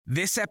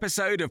This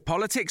episode of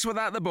Politics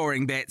Without the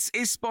Boring Bits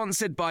is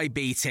sponsored by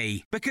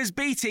BT, because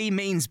BT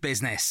means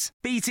business.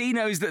 BT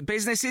knows that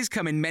businesses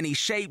come in many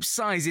shapes,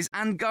 sizes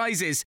and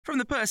guises, from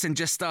the person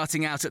just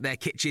starting out at their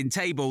kitchen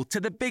table to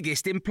the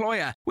biggest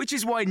employer, which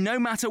is why no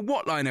matter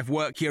what line of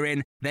work you're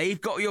in,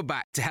 they've got your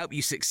back to help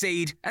you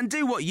succeed and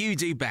do what you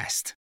do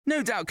best.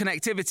 No doubt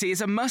connectivity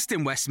is a must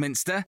in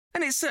Westminster,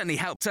 and it certainly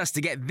helped us to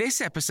get this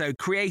episode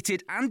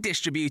created and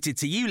distributed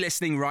to you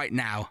listening right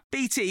now.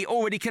 BT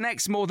already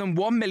connects more than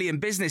 1 million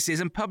businesses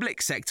and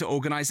public sector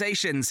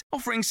organisations,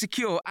 offering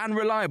secure and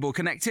reliable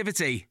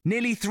connectivity.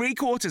 Nearly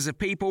 3/4 of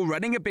people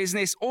running a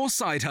business or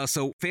side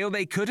hustle feel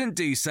they couldn't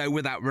do so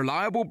without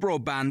reliable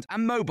broadband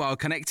and mobile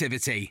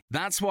connectivity.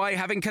 That's why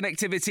having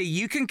connectivity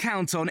you can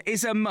count on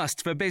is a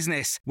must for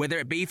business, whether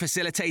it be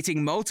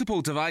facilitating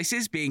multiple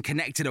devices being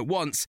connected at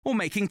once or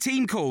making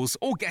team calls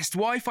or guest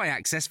Wi-Fi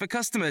access for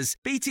customers.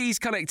 BT's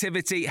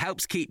connectivity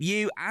helps keep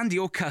you and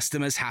your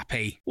customers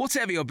happy.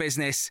 Whatever your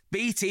business,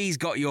 BT's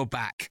got your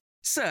back.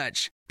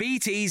 Search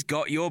BT's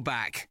got your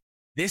back.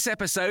 This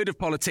episode of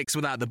Politics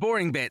Without the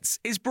Boring Bits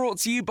is brought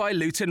to you by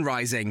Luton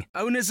Rising,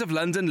 owners of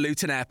London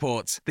Luton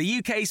Airport, the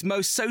UK's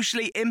most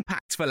socially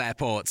impactful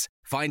airport.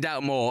 Find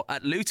out more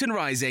at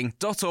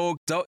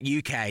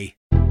lutonrising.org.uk.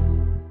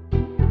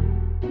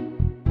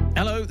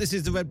 Hello, this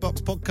is the Red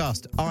Box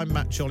Podcast. I'm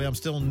Matt Chorley. I'm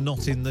still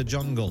not in the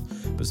jungle,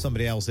 but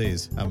somebody else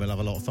is, and we'll have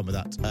a lot of fun with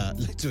that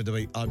later in the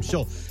week, I'm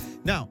sure.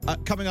 Now,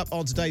 coming up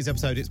on today's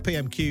episode, it's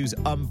PMQ's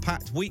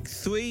Unpacked. Week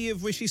 3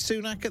 of Rishi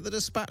Sunak at the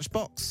Dispatch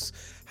Box.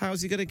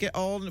 How's he going to get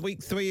on?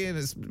 Week 3, and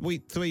it's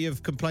week 3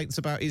 of complaints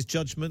about his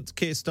judgment.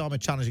 Keir Starmer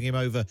challenging him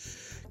over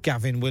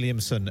Gavin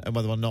Williamson and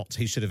whether or not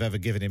he should have ever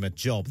given him a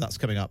job. That's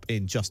coming up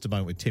in just a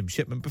moment with Tim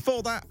Shipman.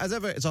 Before that, as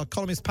ever, it's our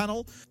columnist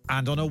panel,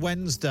 and on a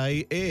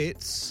Wednesday,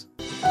 it's...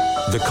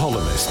 The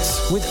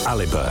Columnists with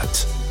Ali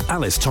Burt,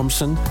 Alice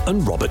Thompson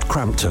and Robert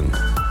Crampton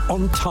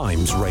on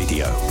Times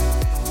Radio.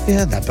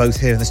 Yeah, they're both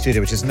here in the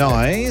studio, which is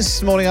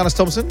nice. Morning, Alice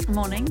Thompson.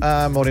 Morning.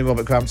 Morning,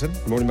 Robert Crampton.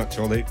 Morning, Matt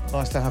Chorley.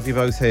 Nice to have you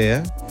both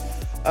here.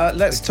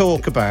 Let's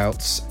talk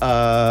about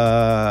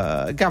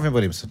Gavin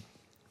Williamson.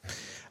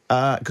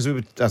 Because we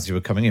were, as you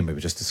were coming in, we were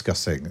just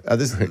discussing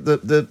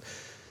the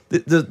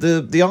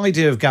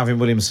idea of Gavin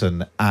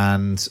Williamson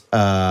and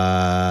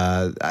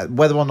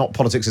whether or not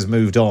politics has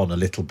moved on a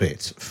little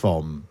bit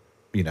from,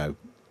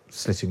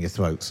 slitting your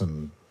throats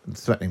and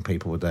threatening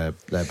people with their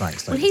bank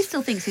statements. Well, he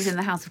still thinks he's in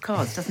the House of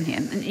Cards, doesn't he?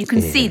 And you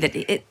can see that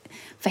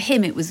for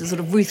him it was a sort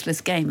of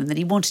ruthless game, and that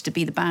he wanted to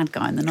be the bad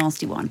guy and the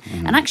nasty one.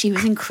 And actually he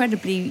was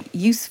incredibly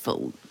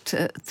useful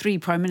to 3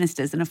 prime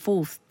ministers and a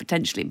 4th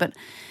potentially. But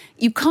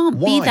you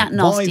can't be that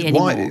nasty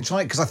anymore.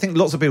 Why? Because I think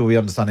lots of people will be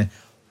understanding.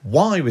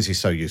 Why was he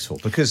so useful?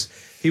 Because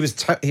he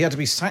had to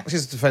be sacked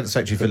as Defence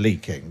Secretary for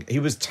leaking. He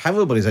was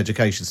terrible as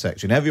Education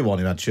Secretary, and everyone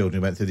who had children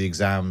who went through the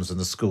exams and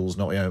the schools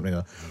not opening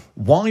up.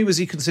 Why was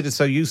he considered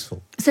so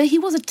useful? So he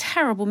was a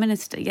terrible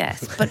minister,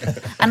 yes.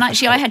 And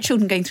actually I had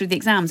children going through the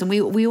exams and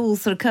we all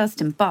sort of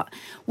cursed him. But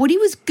what he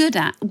was good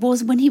at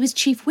was when he was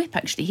Chief Whip,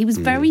 actually. He was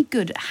very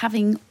good at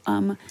having,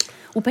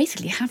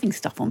 basically having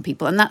stuff on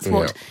people. And that's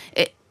what...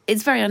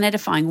 It's very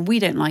unedifying. We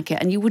don't like it.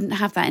 And you wouldn't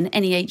have that in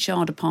any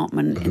HR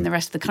department in the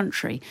rest of the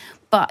country.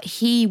 But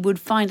he would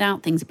find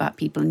out things about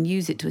people and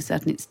use it to a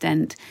certain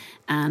extent.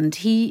 And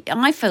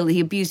I feel he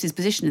abused his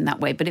position in that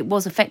way, but it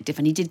was effective.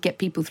 And he did get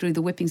people through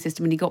the whipping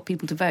system and he got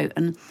people to vote.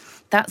 And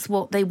that's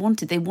what they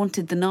wanted. They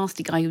wanted the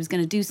nasty guy who was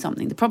going to do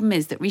something. The problem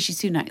is that Rishi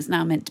Sunak is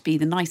now meant to be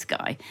the nice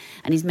guy.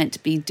 And he's meant to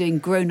be doing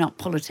grown-up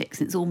politics.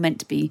 And it's all meant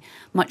to be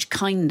much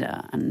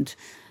kinder and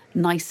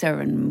nicer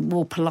and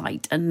more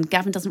polite, and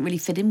Gavin doesn't really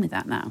fit in with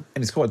that now.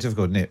 And it's quite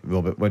difficult, isn't it,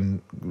 Robert,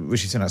 when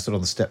Rishi Sunak stood on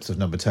the steps of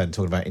Number 10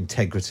 talking about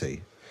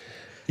integrity.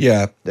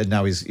 Yeah. And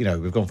now he's,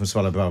 we've gone from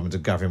Suella Braverman to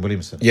Gavin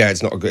Williamson. Yeah,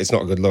 it's not a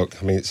good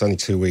look. I mean, it's only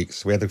 2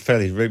 weeks. We had a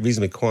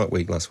reasonably quiet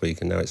week last week,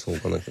 and now it's all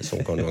gone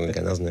wrong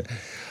again, hasn't it?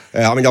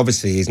 I mean,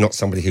 obviously, he's not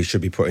somebody who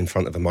should be put in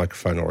front of a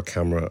microphone or a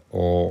camera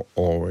or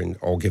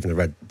given a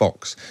red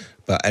box.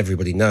 But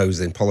everybody knows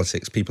in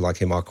politics, people like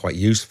him are quite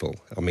useful.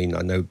 I mean,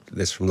 I know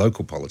this from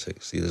local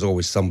politics. There's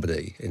always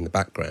somebody in the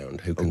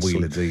background who can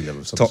wheeler dealer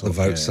of some top sort,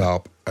 the votes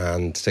up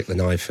and stick the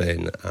knife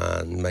in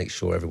and make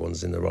sure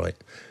everyone's in the right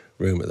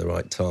room at the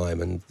right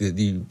time. And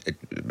the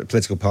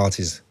political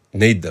parties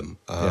need them.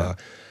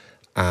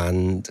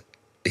 And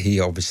he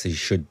obviously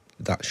should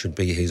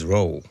be his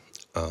role.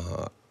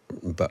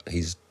 But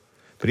he's...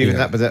 But even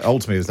that,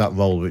 ultimately, it was that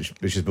role which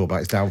has brought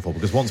back its downfall.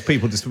 Because once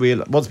people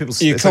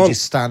essentially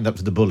stand up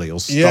to the bully or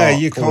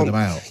start calling them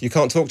out, you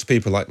can't talk to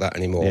people like that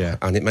anymore. Yeah.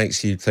 And it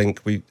makes you think.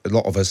 A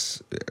lot of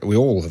us, we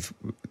all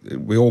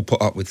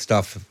put up with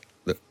stuff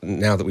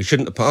now that we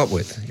shouldn't have put up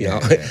with.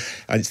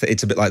 And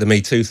it's a bit like the Me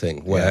Too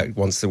thing, where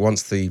once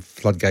the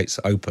floodgates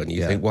open,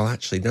 you think, well,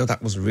 actually, no,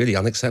 that was really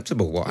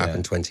unacceptable. What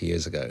happened 20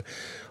 years ago,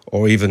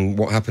 or even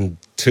what happened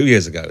 2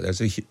 years ago.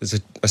 There's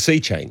a sea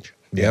change.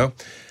 Yeah.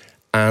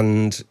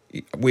 And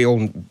we're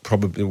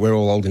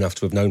all old enough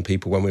to have known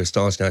people when we were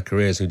starting our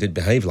careers who did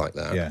behave like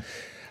that. Yeah.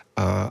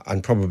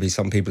 And probably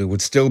some people who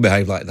would still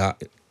behave like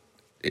that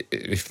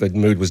if the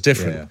mood was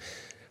different. Yeah.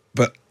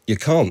 But you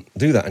can't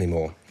do that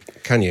anymore,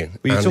 can you?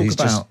 Well, you And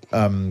talk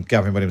about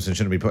Gavin Williamson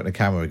shouldn't be putting a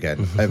camera again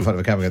in front of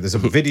a camera again. There's a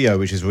video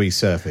which is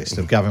resurfaced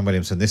of Gavin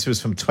Williamson. This was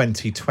from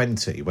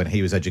 2020 when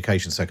he was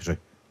Education Secretary.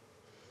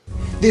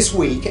 This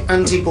week,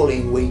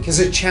 Anti-Bullying Week, is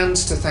a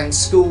chance to thank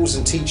schools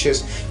and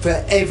teachers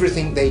for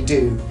everything they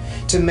do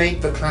to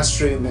make the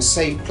classroom a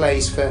safe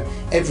place for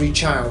every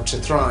child to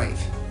thrive.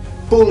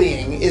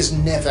 Bullying is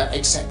never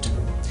acceptable.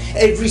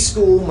 Every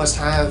school must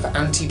have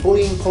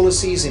anti-bullying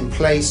policies in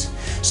place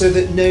so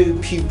that no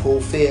pupil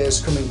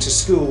fears coming to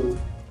school.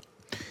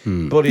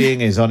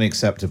 Bullying is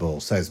unacceptable,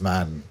 says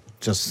man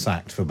just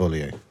sacked for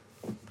bullying.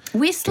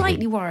 We're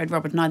slightly worried,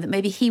 Robert and I, that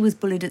maybe he was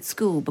bullied at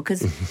school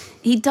because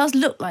he does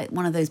look like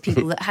one of those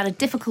people that had a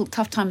difficult,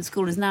 tough time at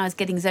school and now is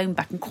getting his own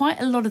back. And quite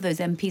a lot of those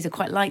MPs are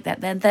quite like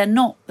that. They're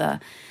not the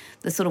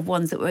sort of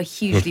ones that were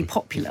hugely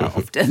popular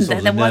often.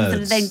 They're the ones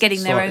that are then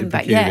getting their own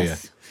back. Peculiar.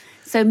 Yes.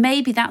 So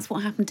maybe that's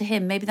what happened to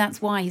him. Maybe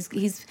that's why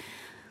he's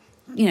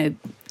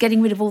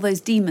getting rid of all those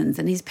demons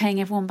and he's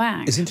paying everyone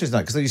back. It's interesting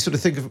because you sort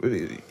of think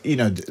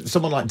of,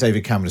 someone like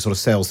David Cameron sort of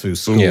sails through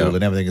school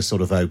and everything is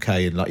sort of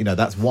okay, and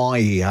that's why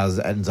he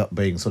ends up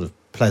being sort of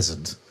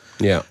pleasant.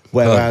 Yeah.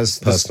 Whereas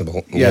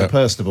personable.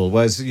 Personable.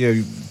 Whereas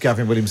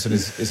Gavin Williamson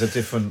is a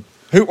different.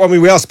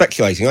 We are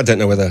speculating. I don't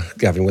know whether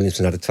Gavin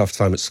Williamson had a tough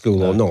time at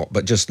school or not,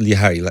 but just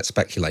let's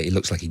speculate. It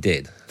looks like he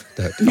did.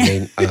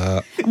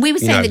 We were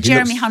saying that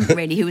Jeremy Hunt,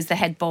 really, who was the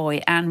head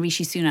boy, and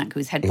Rishi Sunak, who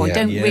was head boy,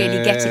 don't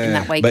really get it in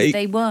that way because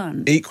they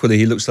weren't. Equally,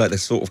 he looks like the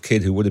sort of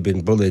kid who would have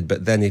been bullied,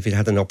 but then if he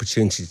had an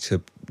opportunity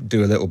to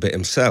do a little bit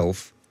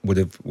himself, would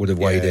have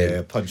weighed in.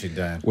 Yeah, punching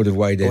down. Would have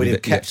weighed in. Or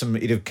he'd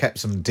have kept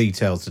some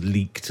details to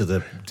leak to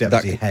the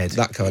deputy head.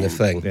 That kind of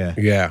thing.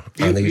 Yeah.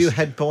 Were you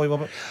head boy,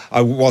 Robert?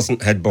 I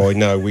wasn't head boy.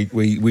 No, we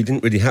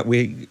didn't really have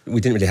we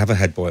didn't really have a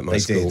head boy at my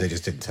school. They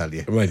just didn't tell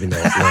you. Maybe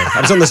not. No.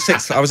 I was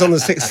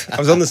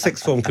on the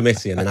sixth form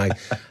committee, and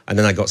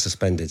then I got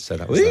suspended. So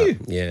that was that.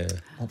 Yeah.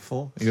 What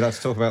for? Are you allowed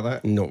to talk about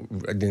that? No,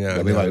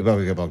 we won't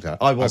go bogged down.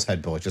 I was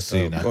head boy, just so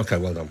you know. Okay,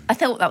 well done. I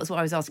thought that was what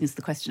I was asking us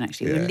the question.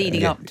 Actually, we were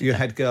leading up. You a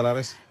head girl,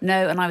 Alice?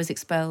 No, and I was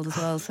expelled as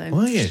well. So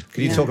were you?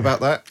 Can you talk about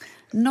that?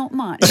 Not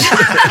much.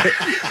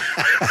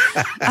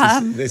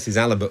 This is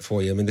Alibert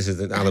for you. I mean, this is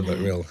the Alibert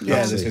real.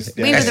 Yeah,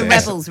 we were the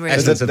rebels,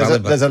 really.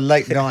 There's a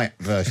late night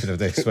version of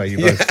this where you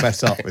both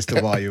fess up as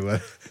to why you were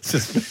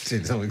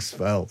suspended or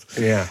expelled.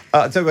 Yeah.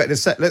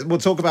 We'll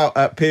talk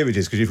about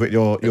peerages because you've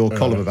written your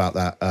column about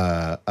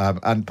that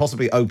and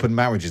possibly open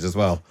marriages as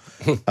well,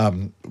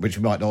 which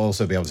we might not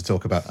also be able to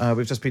talk about.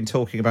 We've just been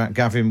talking about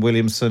Gavin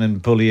Williamson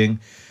and bullying.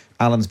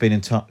 Alan's been in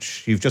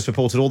touch. You've just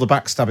reported all the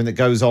backstabbing that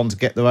goes on to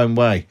get their own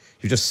way.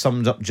 You've just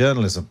summed up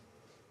journalism.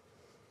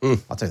 I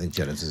don't think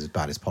journalism is as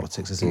bad as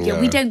politics, is it? Yeah,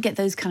 we don't get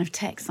those kind of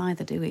texts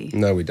either, do we?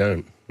 No, we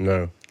don't.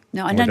 No,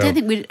 I don't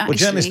think we'd actually... Well,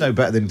 journalists know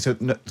better than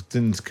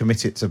to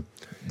commit it to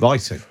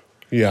writing.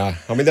 Yeah,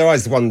 I mean, there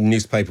is one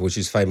newspaper which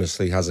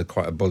famously has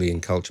quite a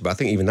bullying culture, but I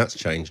think even that's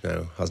changed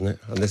now, hasn't it?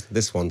 And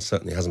this one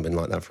certainly hasn't been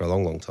like that for a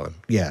long, long time.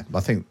 Yeah, I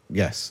think,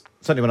 yes.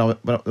 Certainly when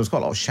there was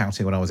quite a lot of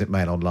shouting when I was at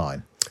Mail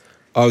Online.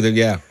 Oh,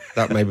 yeah,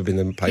 that may have been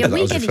the paper that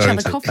I was referring to. We get each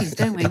other coffees,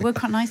 don't we? We're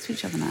quite nice to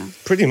each other now.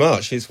 Pretty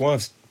much. It's why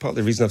part of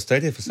the reason I've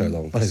stayed here for so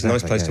long. Well, it's a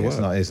nice place to work.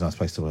 It's a nice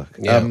place to work.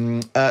 Yeah.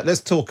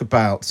 Let's talk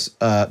about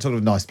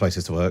nice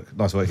places to work.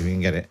 Nice work if you can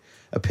get it.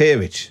 A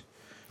peerage.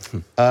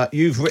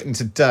 You've written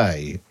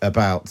today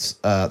about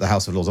the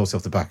House of Lords, obviously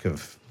off the back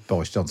of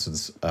Boris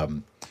Johnson's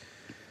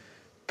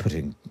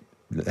putting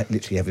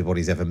literally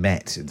everybody's ever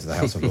met into the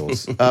House of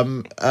Lords.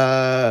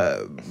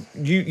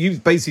 You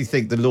basically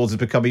think the Lords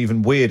have become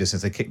even weirder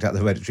since they kicked out the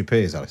hereditary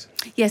peers, Alice?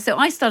 Yeah, so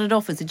I started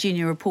off as a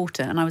junior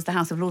reporter and I was the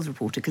House of Lords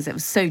reporter because it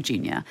was so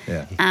junior.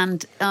 Yeah.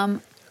 And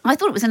I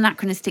thought it was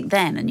anachronistic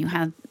then, and you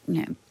had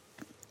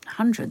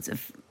hundreds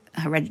of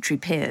hereditary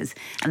peers,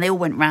 and they all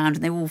went round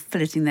and they were all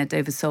filleting their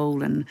Dover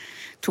sole and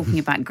talking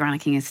about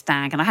grannicking a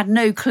stag, and I had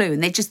no clue,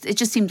 and it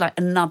just seemed like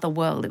another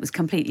world. It was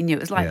completely new.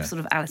 It was like sort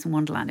of Alice in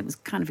Wonderland. It was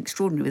kind of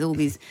extraordinary with all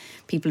these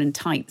people in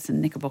tights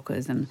and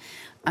knickerbockers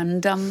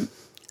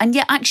and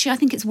yet actually I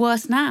think it's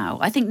worse now.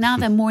 I think now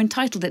they're more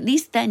entitled. At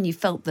least then you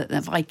felt that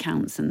the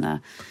Viscounts and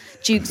the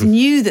Dukes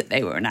knew that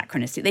they were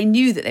anachronistic. They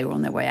knew that they were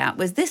on their way out.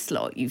 Whereas this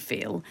lot, you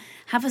feel,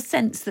 have a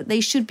sense that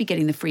they should be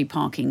getting the free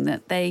parking,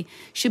 that they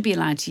should be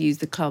allowed to use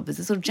the club as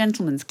a sort of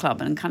gentleman's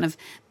club and kind of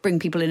bring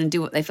people in and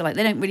do what they feel like.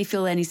 They don't really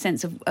feel any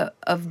sense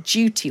of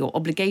duty or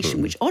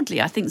obligation, which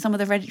oddly I think some of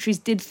the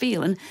hereditaries did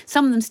feel, and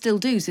some of them still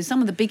do. So some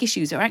of the big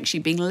issues are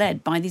actually being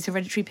led by these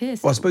hereditary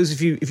peers. Well, I suppose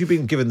if you've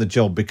been given the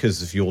job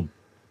because of your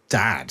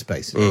dad,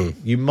 basically,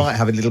 you might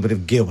have a little bit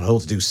of guilt. I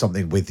ought to do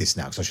something with this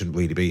now because I shouldn't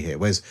really be here.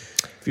 Whereas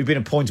if you've been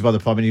appointed by the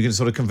Prime Minister, you can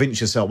sort of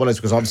convince yourself, well, it's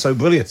because I'm so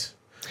brilliant.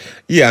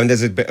 Yeah, and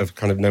there's a bit of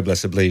kind of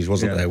noblesse oblige,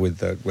 wasn't there?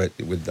 With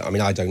I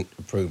mean, I don't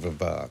approve of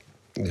the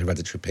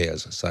hereditary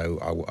peers, so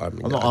I'm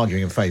not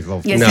arguing in favour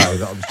of. Yes. No,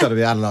 I'm just trying to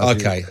be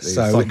analysing. Okay,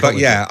 but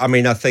yeah, I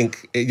mean, I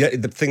think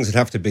the things would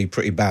have to be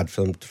pretty bad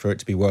for it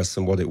to be worse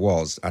than what it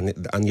was, and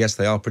yes,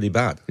 they are pretty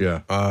bad.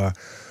 Yeah.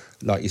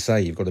 like you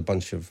say, you've got a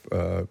bunch of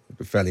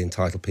fairly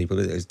entitled people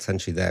that are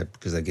essentially there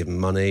because they're given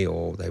money,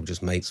 or they were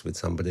just mates with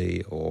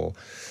somebody, or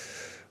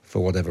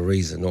for whatever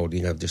reason, or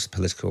just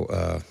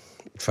political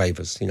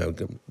favours,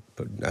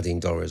 Nadine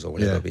Dorries or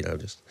whatever,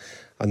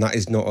 and that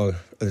is not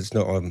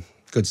a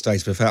good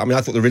state of affairs. I mean,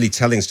 I thought the really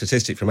telling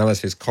statistic from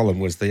Alice's column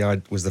was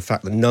the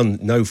fact that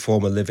no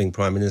former living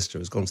prime minister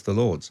has gone to the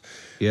Lords,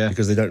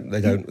 because they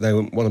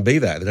don't want to be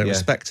there. They don't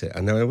respect it.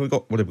 And now we've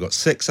got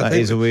 6. I think that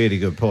is a really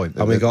good point.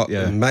 And we got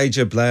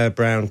Major, Blair,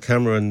 Brown,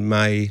 Cameron,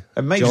 May,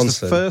 and Major's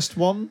Johnson. The first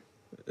one.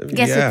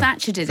 Yes, so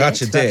Thatcher did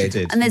Thatcher it.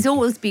 did. And there's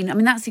always been, I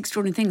mean, that's the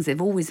extraordinary things. They've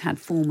always had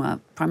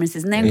former prime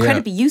ministers, and they're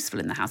incredibly useful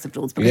in the House of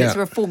Lords because it's a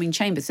reforming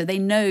chamber, so they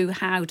know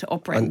how to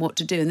operate and what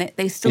to do, and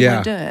they still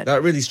won't do it.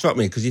 That really struck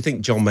me, because you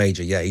think John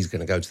Major, he's going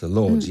to go to the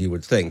Lords, you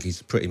would think.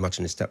 He's pretty much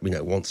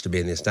wants to be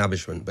in the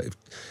establishment. But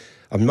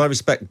my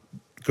respect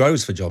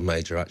grows for John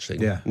Major,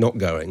 actually. Not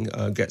going,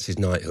 gets his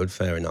knighthood,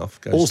 fair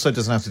enough. Also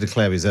doesn't have to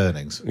declare his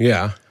earnings.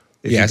 Yeah.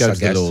 If you go to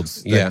the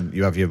Lords, then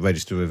you have your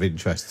register of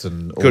interests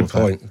and all Good of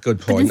that. Good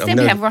But point. instead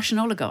we have Russian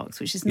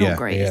oligarchs, which is not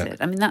great, is it?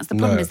 I mean, that's the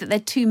problem, is that there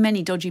are too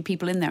many dodgy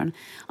people in there. And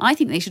I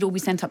think they should all be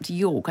sent up to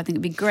York. I think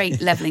it'd be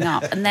great levelling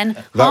up. And then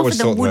half of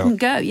them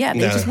wouldn't go. Yeah, they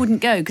just wouldn't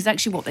go, because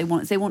actually what they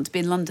want is they want to be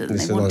in London. And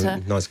they want a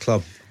nice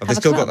club. Have they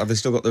still got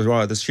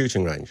the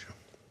shooting range?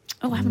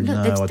 Oh, I haven't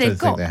looked. No, They've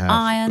got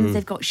irons,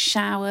 they've got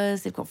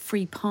showers, they've got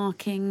free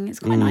parking. It's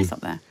quite nice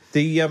up there.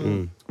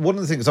 One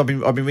of the things I've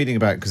been reading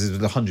about, because it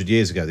was 100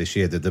 years ago this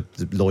year, the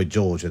Lloyd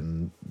George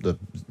and the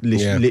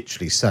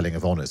literally selling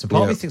of honours. And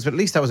part of me thinks, but at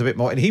least that was a bit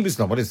more. And he was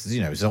not.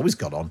 It's always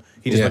gone on.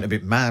 He just went a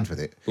bit mad with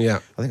it. Yeah,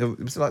 I think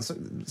it was like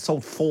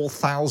sold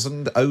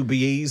 4,000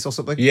 OBEs or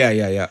something.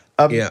 Yeah.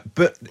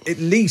 But at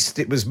least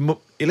that was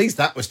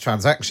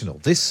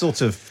transactional. This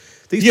sort of.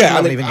 These people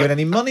haven't even given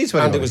any money to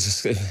anyone. And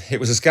it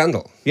was a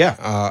scandal.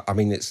 Yeah. I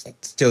mean, it's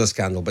still a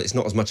scandal, but it's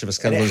not as much of a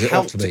scandal as it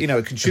ought to be.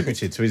 It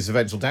contributed to his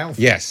eventual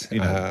downfall. Yes. The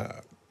whole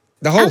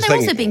and they're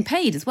thing, also being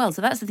paid as well.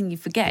 So that's the thing you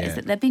forget, is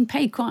that they're being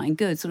paid quite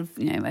good, sort of,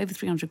 over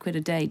 300 quid a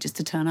day just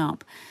to turn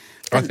up.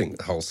 I think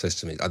the whole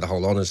system, the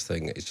whole honours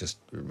thing is just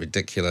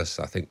ridiculous.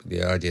 I think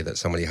the idea that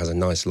somebody has a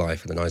nice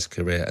life and a nice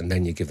career and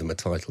then you give them a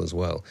title as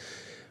well.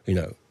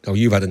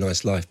 You've had a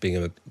nice life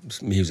being a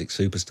music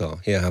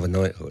superstar. Here, have a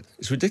knighthood.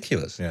 It's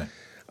ridiculous. Yeah.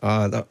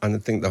 And I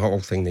think the whole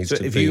thing needs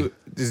to be.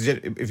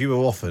 If you were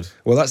offered,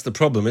 well, that's the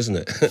problem, isn't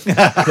it?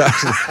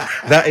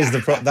 that is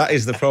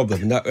the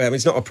problem.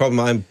 It's not a problem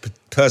I'm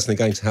personally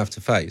going to have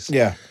to face.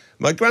 Yeah.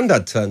 My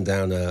granddad turned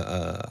down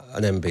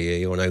an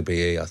MBE or an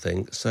OBE, I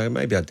think. So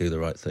maybe I'd do the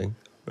right thing.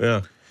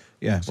 Yeah.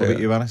 Yeah. What about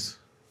you, Alice?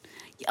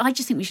 I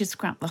just think we should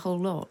scrap the whole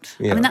lot.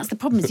 Yeah. I mean, that's the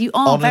problem. Is you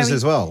are honours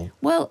as well.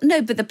 Well,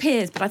 no, but the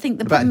peers. But I think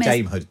the about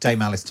problem is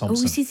Dame Alice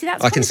Thompson. Oh, see,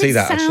 that's I can see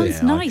that. Sounds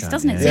actually. nice,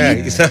 doesn't it?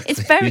 Yeah, So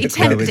it's very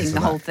tempting,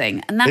 the whole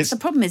thing, and that's the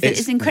problem. Is that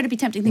it's an incredibly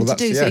tempting thing to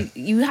do. So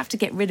you have to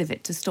get rid of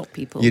it to stop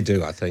people. You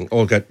do, I think,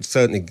 or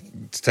certainly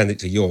send it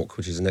to York,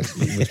 which is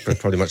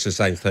pretty much the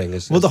same thing.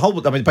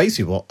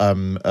 Basically, what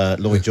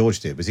Lloyd George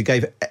did was he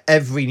gave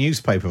every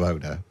newspaper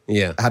owner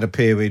had a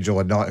peerage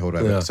or a knighthood,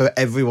 whatever. So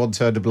everyone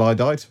turned a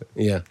blind eye to it.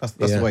 Yeah, that's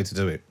the way to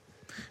do it.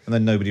 And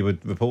then nobody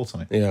would report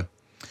on it. Yeah.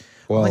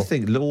 Well, I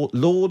think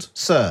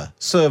Sir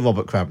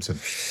Robert Crampton.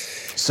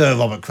 Sir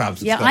Robert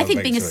Crampton. Yeah, I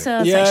think being a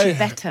Sir is actually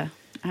better.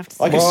 I have to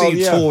say. I can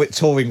see him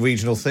touring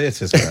regional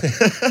theatres.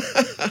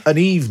 An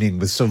evening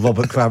with Sir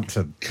Robert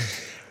Crampton.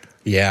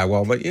 Yeah,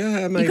 well, but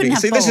maybe.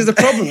 See, this is the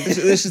problem.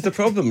 This is the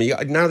problem.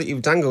 Now that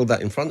you've dangled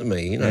that in front of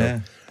me,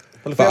 Yeah.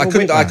 Well, but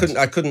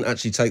I couldn't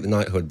actually take the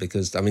knighthood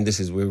because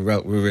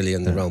we're really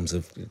in the realms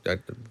of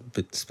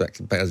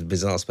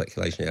bizarre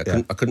speculation here.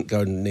 I couldn't go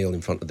and kneel in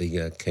front of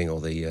the king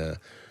or the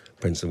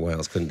Prince of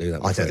Wales. Couldn't do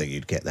that. I don't think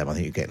you'd get them. I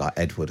think you'd get like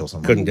Edward or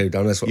something. Couldn't do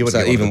that. That's what you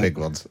wouldn't get even the big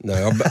ones.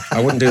 No,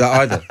 I wouldn't do that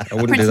either. I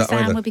wouldn't do that Princess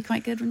either. Anne would be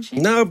quite good, wouldn't she?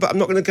 No, but I'm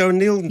not going to go and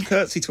kneel and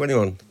curtsy to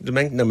anyone.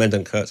 Men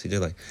don't curtsy, do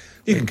they?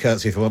 You can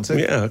curtsy if you want to.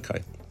 Yeah,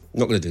 okay.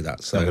 Not going to do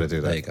that. So not going to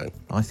do that. There you go.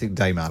 I think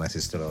Dame Alice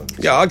is still on.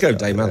 Yeah, I'll go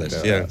Dame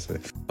Alice. Yeah. I'm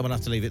going to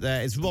have to leave it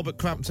there. It's Robert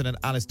Crampton and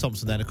Alice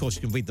Thompson there. And of course,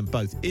 you can read them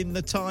both in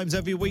The Times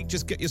every week.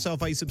 Just get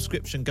yourself a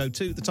subscription. Go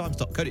to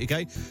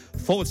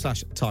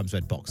thetimes.co.uk/Times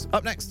Red Box.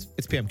 Up next,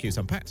 it's PMQ's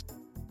Unpacked.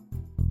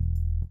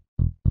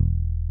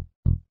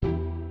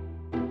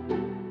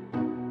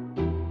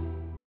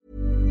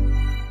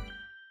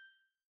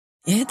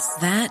 It's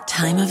that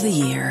time of the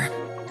year.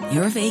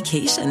 Your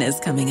vacation is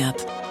coming up.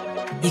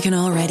 You can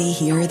already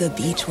hear the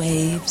beach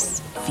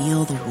waves,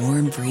 feel the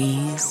warm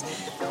breeze,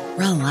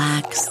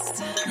 relax,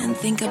 and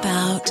think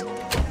about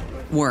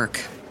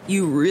work.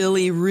 You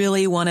really,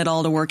 really want it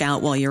all to work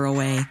out while you're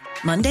away.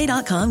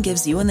 Monday.com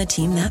gives you and the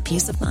team that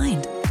peace of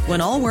mind.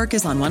 When all work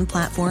is on one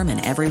platform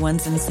and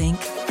everyone's in sync,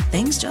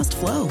 things just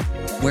flow.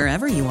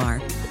 Wherever you are,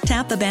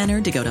 tap the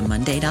banner to go to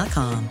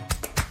Monday.com.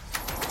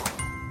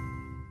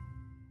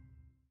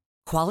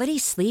 Quality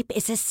sleep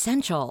is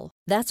essential.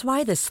 That's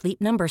why the Sleep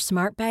Number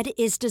Smart Bed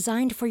is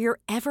designed for your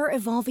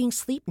ever-evolving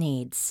sleep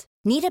needs.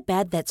 Need a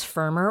bed that's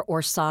firmer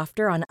or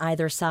softer on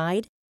either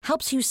side?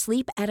 Helps you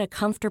sleep at a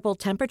comfortable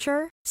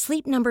temperature?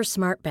 Sleep Number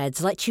Smart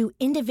Beds let you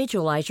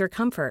individualize your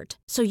comfort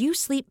so you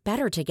sleep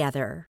better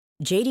together.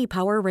 J.D.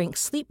 Power ranks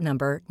Sleep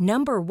Number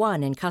number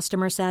 1 in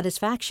customer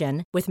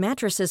satisfaction with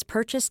mattresses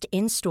purchased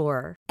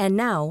in-store. And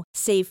now,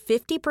 save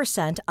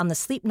 50% on the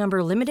Sleep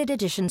Number Limited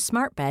Edition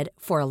Smart Bed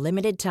for a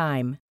limited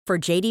time. For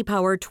J.D.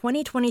 Power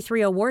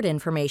 2023 award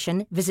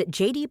information, visit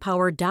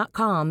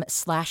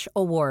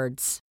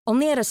jdpower.com/awards.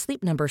 Only at a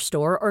Sleep Number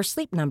store or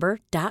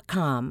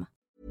sleepnumber.com.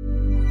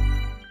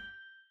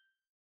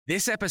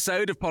 This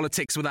episode of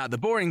Politics Without the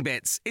Boring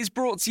Bits is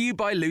brought to you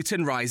by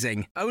Luton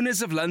Rising,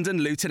 owners of London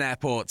Luton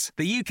Airport,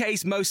 the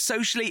UK's most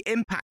socially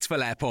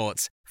impactful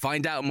airport.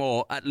 Find out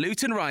more at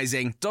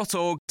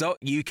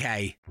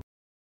lutonrising.org.uk.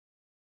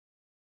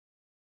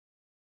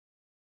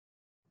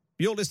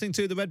 You're listening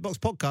to the Red Box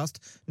Podcast.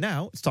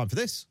 Now it's time for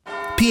this.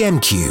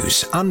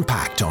 PMQs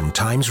Unpacked on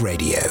Times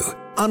Radio.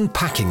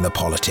 Unpacking the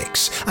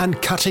politics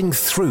and cutting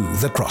through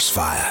the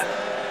crossfire.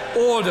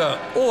 Order,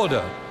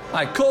 order.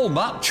 I call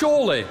Matt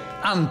Chorley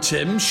and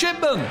Tim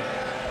Shipman.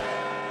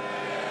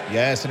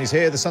 Yes, and he's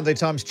here, the Sunday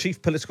Times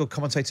chief political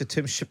commentator,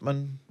 Tim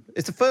Shipman.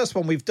 It's the first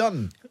one we've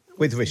done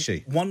with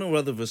Rishi. One or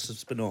other of us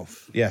has been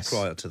off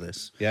prior to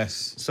this.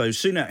 Yes. So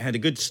Sunak had a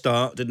good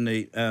start, didn't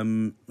he?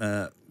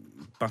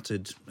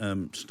 Battered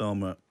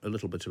Starmer a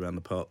little bit around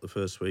the park the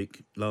first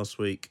week. Last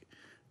week,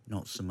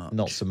 not so much.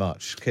 Not so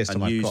much.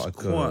 Kirsten and used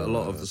quite a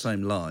lot of the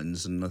same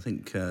lines, and I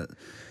think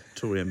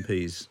Tory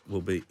MPs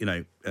will be,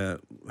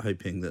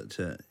 hoping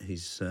that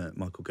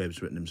Michael Gove's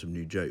written him some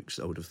new jokes,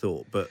 I would have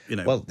thought. But,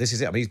 Well, this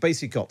is it. I mean, he's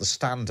basically got the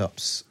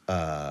stand-ups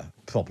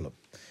problem.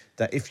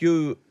 That if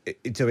you're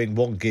doing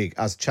one gig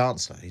as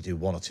Chancellor, you do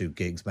one or two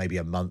gigs, maybe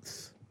a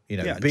month,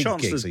 big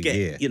gigs a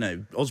year.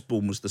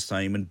 Osborne was the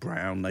same and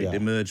Brown. They'd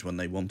emerge when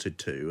they wanted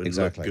to and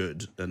look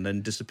good and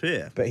then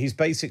disappear. But he's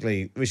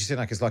basically, Rishi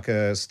Sunak is like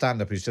a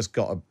stand-up who's just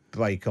got a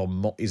break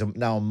on, he's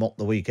now on Mock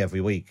the Week every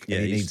week.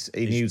 Yeah, he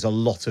needs a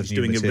lot of new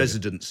material. He's doing a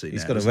residency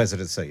He's got a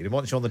residency. And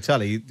once you're on the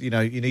telly, you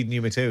need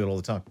new material all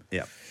the time.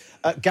 Yeah.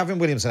 Gavin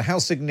Williamson, how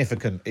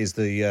significant is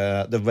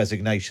the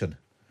resignation?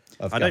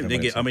 I don't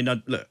think it. I mean,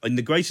 look, in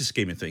the greater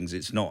scheme of things,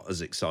 it's not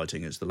as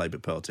exciting as the Labour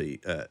Party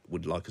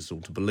would like us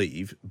all to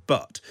believe,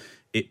 but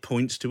it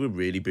points to a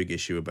really big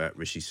issue about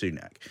Rishi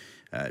Sunak.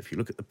 If you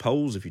look at the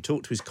polls, if you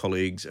talk to his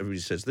colleagues, everybody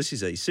says this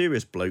is a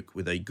serious bloke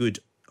with a good,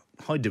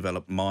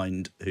 high-developed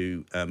mind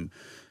who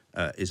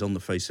is, on the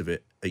face of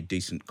it, a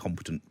decent,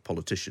 competent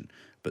politician.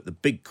 But the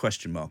big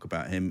question mark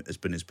about him has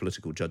been his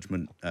political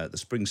judgment. The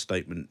Spring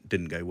statement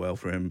didn't go well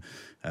for him.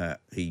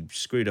 He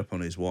screwed up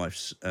on his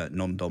wife's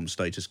non-dom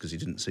status because he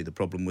didn't see the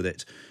problem with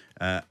it.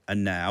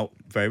 And now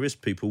various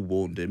people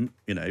warned him.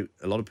 A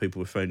lot of people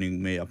were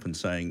phoning me up and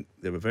saying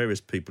there were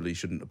various people he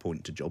shouldn't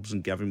appoint to jobs,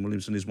 and Gavin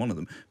Williamson is one of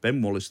them.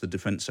 Ben Wallace, the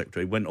Defence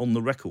Secretary, went on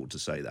the record to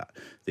say that.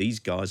 These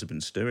guys have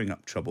been stirring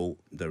up trouble.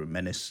 They're a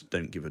menace.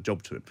 Don't give a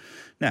job to him.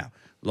 Now,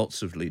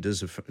 lots of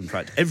leaders, in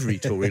fact, every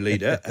Tory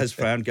leader has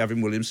found Gavin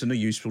Williamson a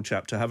useful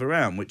chap to have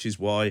around, which is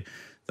why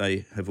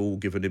they have all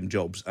given him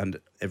jobs, and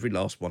every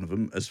last one of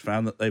them has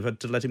found that they've had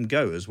to let him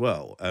go as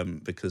well,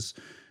 because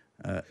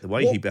the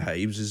way he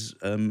behaves is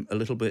a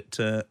little bit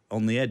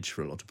on the edge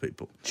for a lot of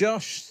people.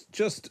 Just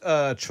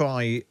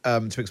try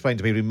to explain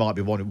to people who might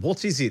be wondering,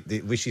 what is it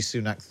that Rishi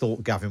Sunak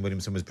thought Gavin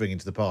Williamson was bringing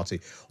to the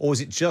party? Or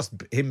is it just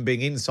him being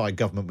inside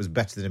government was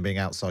better than him being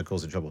outside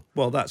causing trouble?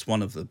 Well, that's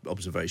one of the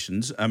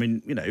observations. I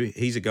mean,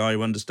 he's a guy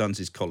who understands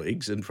his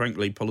colleagues, and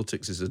frankly,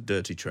 politics is a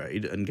dirty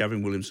trade, and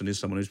Gavin Williamson is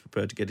someone who's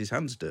prepared to get his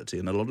hands dirty.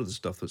 And a lot of the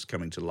stuff that's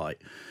coming to light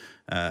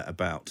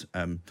about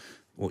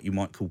what you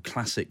might call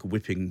classic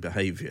whipping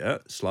behaviour,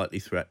 slightly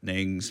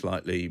threatening,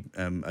 slightly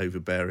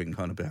overbearing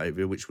kind of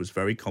behaviour, which was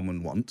very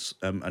common once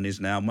and is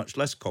now much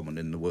less common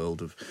in the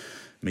world of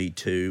Me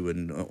Too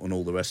and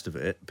all the rest of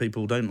it.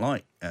 People don't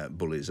like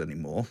bullies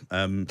anymore.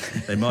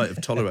 They might have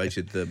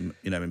tolerated them,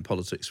 in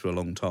politics for a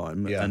long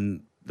time,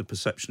 and the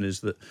perception is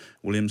that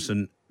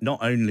Williamson not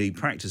only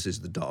practices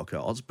the dark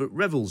arts, but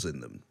revels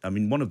in them. I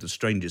mean, one of the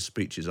strangest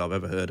speeches I've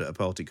ever heard at a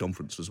party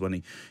conference was when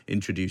he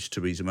introduced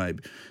Theresa May.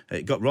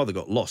 It got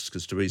lost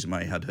because Theresa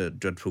May had her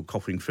dreadful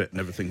coughing fit and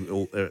everything.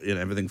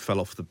 Everything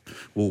fell off the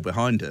wall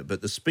behind her.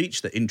 But the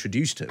speech that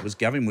introduced her was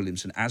Gavin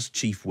Williamson as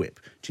Chief Whip.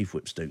 Chief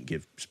Whips don't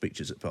give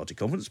speeches at party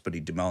conference, but he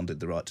demanded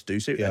the right to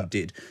do so and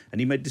did. And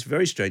he made this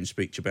very strange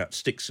speech about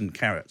sticks and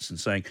carrots and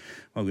saying,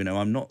 well,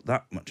 I'm not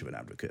that much of an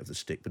advocate of the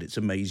stick, but it's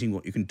amazing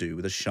what you can do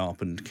with a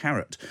sharpened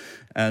carrot.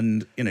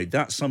 And,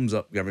 that sums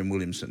up Gavin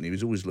Williamson. He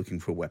was always looking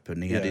for a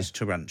weapon. He had his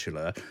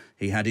tarantula.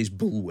 He had his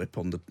bullwhip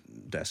on the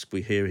desk.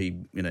 We hear he,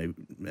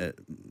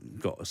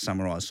 got a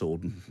samurai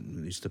sword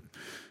and used to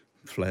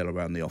flail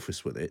around the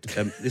office with it.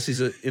 This is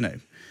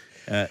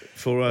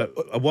for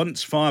a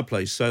once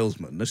fireplace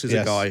salesman, this is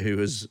a guy who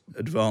has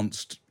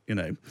advanced,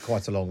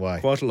 quite a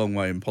long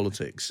way in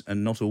politics,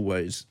 and not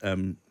always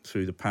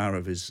through the power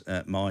of his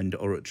mind,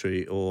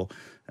 oratory, or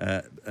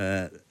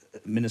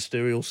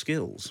ministerial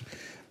skills.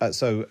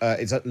 So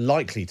it's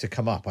likely to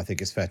come up, I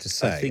think it's fair to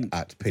say,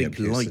 at PMQs I think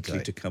likely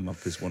today. to come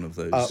up is one of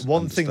those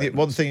one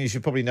thing you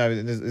should probably know,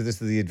 and this is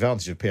the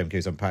advantage of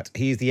PMQs Unpacked,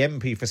 he is the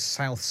MP for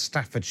South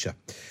Staffordshire.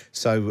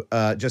 So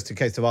just in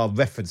case there are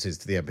references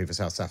to the MP for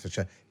South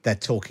Staffordshire, they're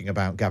talking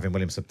about Gavin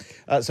Williamson.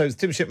 So it's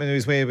Tim Shipman who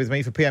is here with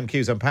me for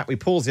PMQs Unpacked. We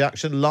pause the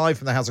action live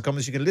from the House of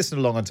Commons. You can listen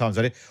along on Times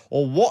Radio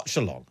or watch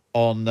along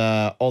on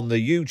the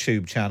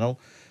YouTube channel.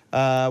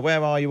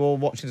 Where are you all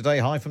watching today?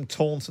 Hi from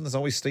Taunton. There's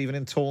always Stephen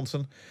in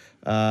Taunton.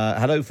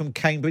 Hello from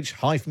Cambridge.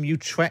 Hi from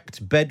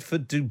Utrecht,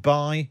 Bedford,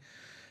 Dubai.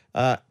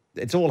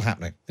 It's all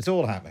happening. It's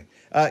all happening.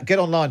 Get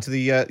online to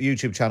the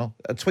YouTube channel.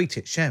 Tweet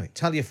it, share it,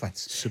 tell your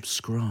friends.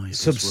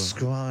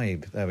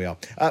 Subscribe. There we are.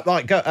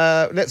 Right, go.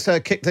 Let's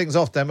kick things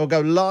off then. We'll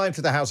go live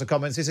to the House of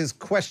Commons. This is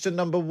question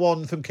number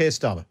 1 from Keir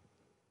Starmer.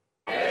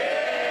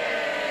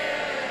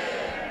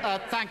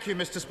 Thank you,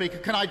 Mr. Speaker.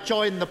 Can I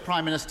join the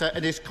Prime Minister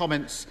in his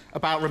comments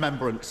about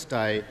Remembrance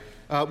Day?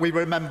 We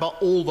remember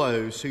all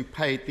those who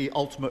paid the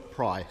ultimate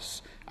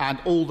price and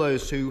all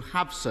those who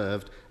have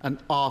served and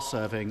are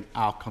serving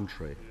our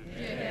country.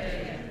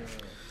 Yeah.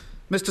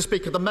 Mr.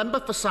 Speaker, the member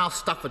for South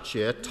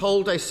Staffordshire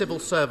told a civil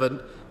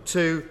servant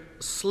to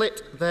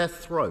slit their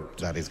throat.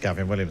 That is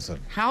Gavin Williamson.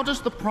 How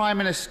does the Prime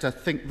Minister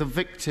think the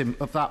victim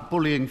of that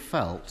bullying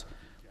felt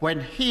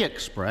when he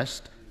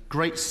expressed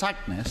great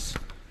sadness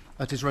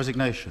at his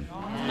resignation?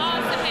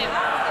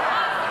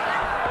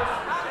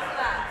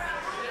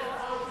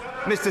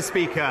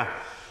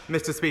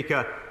 Mr.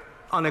 Speaker,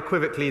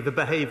 unequivocally the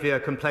behaviour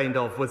complained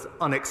of was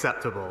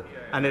unacceptable,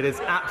 and it is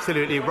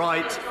absolutely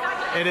right.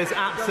 It is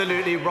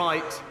absolutely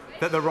right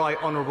that the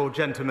right honourable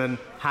gentleman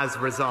has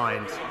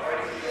resigned.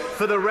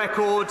 For the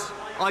record,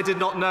 I did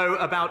not know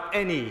about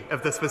any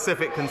of the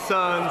specific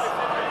concerns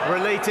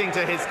relating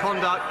to his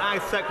conduct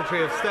as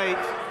Secretary of State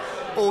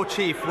or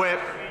Chief Whip,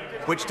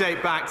 which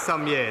date back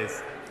some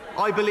years.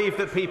 I believe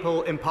that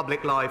people in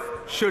public life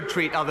should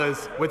treat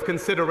others with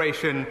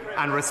consideration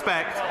and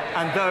respect,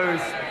 and those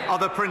are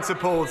the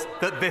principles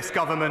that this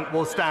government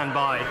will stand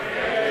by.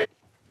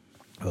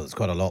 Well, there's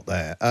quite a lot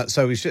there.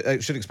 So we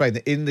should explain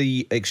that in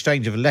the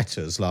exchange of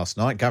letters last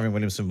night, Gavin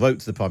Williamson wrote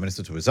to the Prime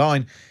Minister to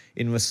resign.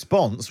 In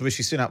response,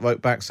 Rishi Sunak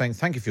wrote back saying,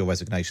 "Thank you for your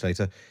resignation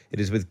later.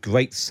 It is with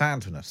great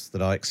sadness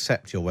that I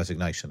accept your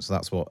resignation." So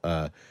that's what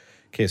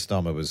Keir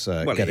Starmer was getting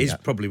at. Well, it is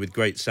probably with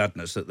great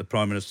sadness that the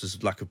Prime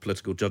Minister's lack of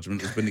political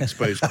judgment has been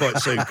exposed quite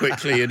so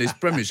quickly in his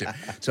premiership.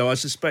 So I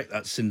suspect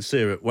that's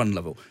sincere at one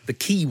level. The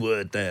key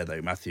word there,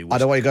 though, Matthew, was... I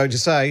know what you're going to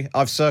say.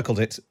 I've circled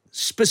it.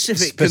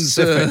 Specific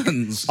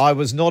concerns. I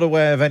was not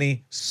aware of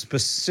any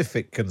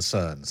specific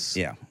concerns.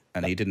 Yeah.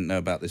 And he didn't know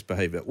about this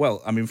behaviour.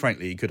 Well, I mean,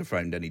 frankly, he could have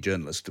phoned any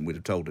journalist and we'd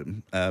have told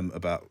him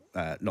about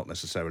not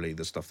necessarily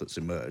the stuff that's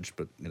emerged,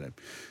 but,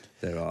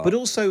 there are... But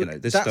also,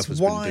 this stuff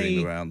has been doing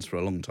the rounds for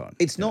a long time.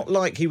 It's not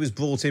like he was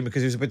brought in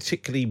because he was a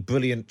particularly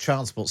brilliant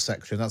transport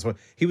secretary, and that's why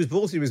he was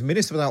brought in. He was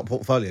Minister without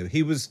portfolio.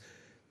 He was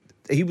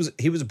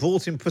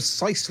brought in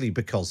precisely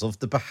because of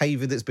the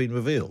behaviour that's been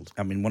revealed.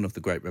 I mean, one of the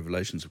great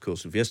revelations, of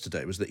course, of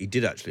yesterday was that he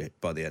did actually,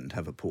 by the end,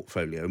 have a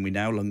portfolio, and we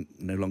now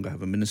no longer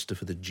have a minister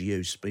for the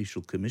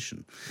Geospatial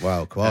Commission.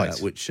 Wow, quite.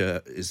 Which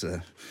is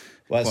a...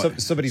 Well,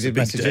 somebody did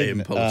message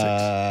in.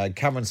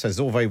 Cameron says,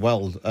 all very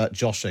well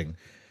joshing,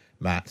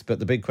 Matt, but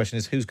the big question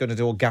is who's going to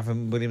do all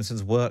Gavin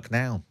Williamson's work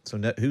now? So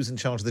who's in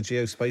charge of the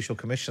Geospatial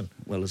Commission?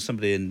 Well, as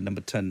somebody in number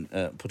 10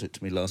 put it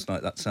to me last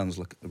night, that sounds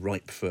like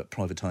ripe for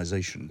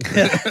privatisation.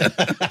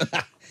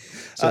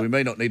 So we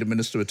may not need a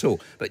minister at all.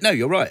 But no,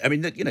 you're right. I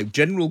mean,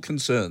 general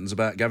concerns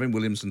about Gavin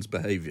Williamson's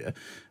behaviour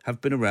have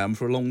been around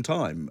for a long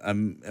time. I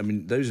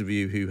mean, those of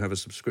you who have a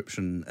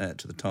subscription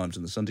to the Times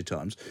and the Sunday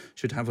Times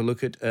should have a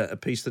look at a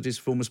piece that his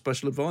former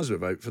special advisor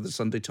wrote for the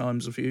Sunday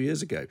Times a few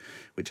years ago,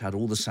 which had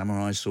all the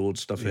samurai sword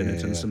stuff in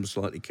it and some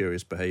slightly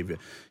curious behaviour.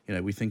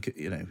 We think,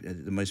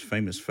 the most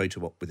famous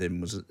photo op with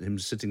him was him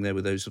sitting there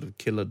with those sort of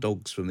killer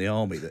dogs from the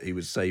army that he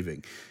was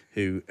saving,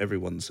 who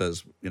everyone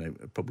says,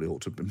 probably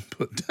ought to have been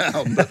put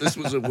down. But this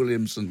was a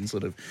Williamson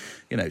sort of,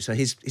 so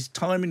his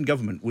time in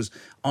government was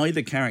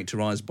either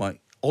characterised by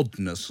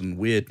oddness and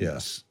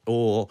weirdness,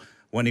 or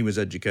when he was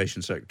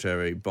Education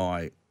Secretary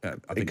by,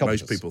 I think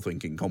most people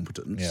think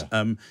incompetence,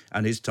 and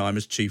his time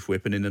as Chief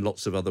Whip and in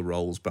lots of other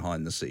roles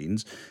behind the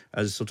scenes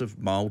as sort of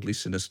mildly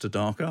sinister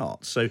dark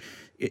arts. So,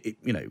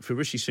 for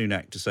Rishi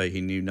Sunak to say he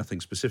knew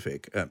nothing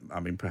specific, I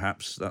mean,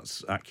 perhaps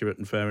that's accurate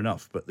and fair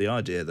enough, but the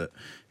idea that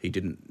he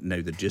didn't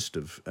know the gist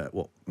of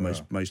what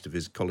most of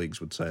his colleagues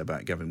would say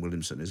about Gavin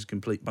Williamson is a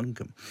complete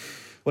bunkum.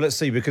 Well, let's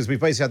see, because we've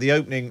basically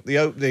had the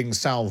opening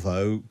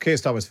salvo. Keir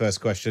Starmer's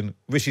first question.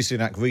 Rishi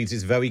Sunak reads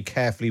his very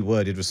carefully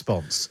worded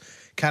response.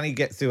 Can he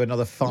get through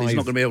another 5 questions? He's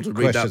not going to be able to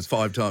read that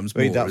 5 times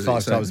more. Read that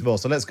 5 times more.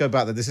 So let's go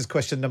back there. This is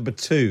question number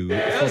 2 from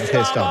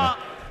Keir Starmer.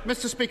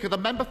 Mr. Speaker, the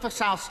member for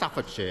South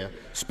Staffordshire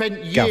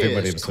spent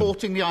years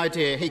courting the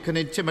idea he can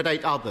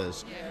intimidate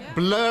others,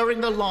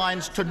 blurring the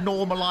lines to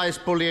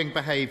normalise bullying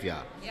behaviour.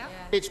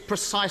 It's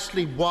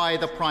precisely why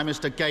the Prime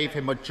Minister gave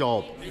him a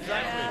job.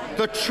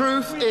 The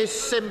truth is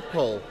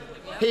simple.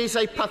 He's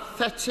a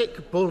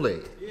pathetic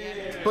bully.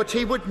 But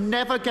he would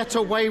never get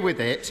away with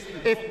it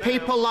if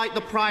people like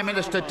the Prime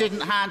Minister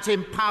didn't hand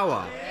him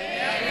power.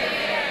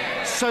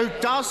 So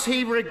does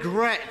he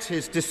regret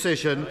his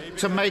decision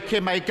to make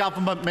him a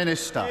government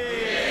minister?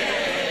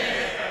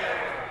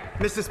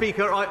 Mr.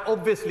 Speaker, I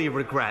obviously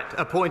regret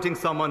appointing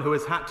someone who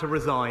has had to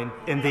resign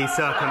in these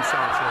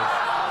circumstances.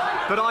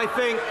 But I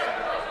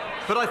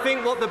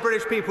think what the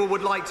British people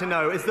would like to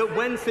know is that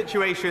when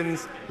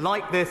situations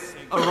like this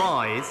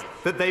arise,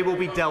 that they will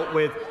be dealt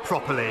with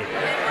properly.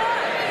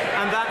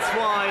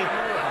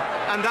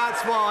 And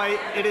that's why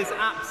it is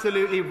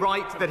absolutely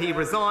right that he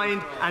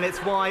resigned, and it's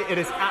why it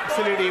is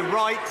absolutely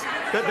right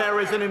that there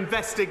is an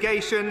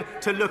investigation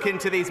to look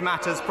into these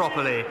matters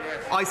properly.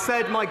 I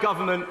said my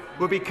government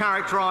would be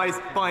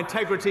characterised by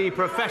integrity,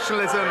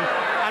 professionalism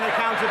and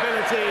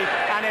accountability,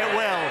 and it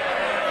will.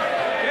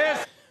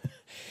 Yes.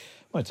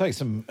 Well, it takes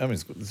some,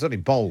 it's certainly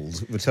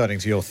bold returning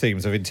to your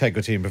themes of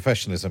integrity and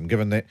professionalism,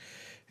 given that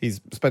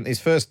he's spent his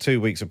first 2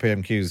 weeks of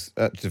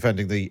PMQs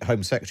defending the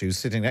Home Secretary, who's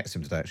sitting next to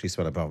him today, actually,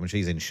 Suella Braverman.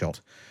 She's in shot.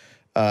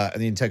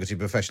 And the integrity and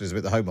professionalism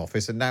at the Home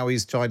Office. And now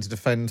he's trying to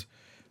defend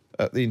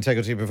the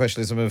integrity and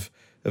professionalism of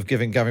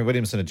giving Gavin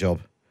Williamson a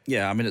job.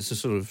 Yeah, I mean, it's a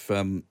sort of...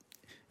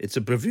 it's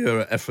a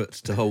bravura effort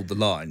to hold the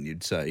line,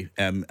 you'd say.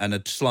 And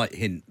a slight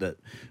hint that,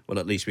 well,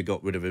 at least we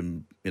got rid of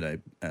him,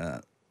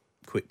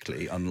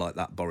 quickly, unlike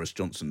that Boris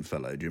Johnson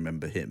fellow. Do you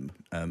remember him?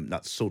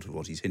 That's sort of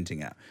what he's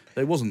hinting at.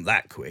 It wasn't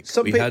that quick.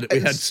 We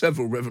had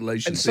several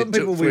revelations. And some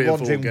people will be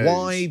wondering,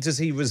 why does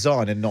he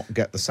resign and not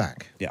get the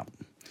sack? Yeah.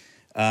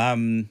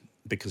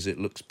 Because it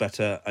looks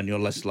better and you're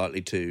less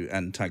likely to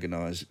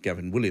antagonise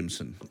Gavin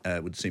Williamson,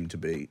 would seem to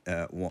be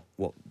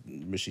what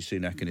Rishi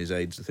Sunak and his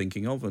aides are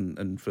thinking of.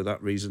 And for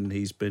that reason,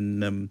 he's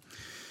been,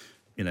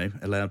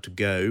 allowed to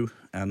go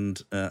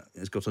and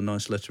has got a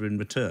nice letter in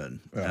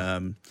return. Yeah.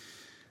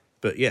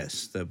 But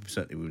yes, there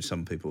certainly will be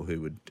some people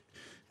who would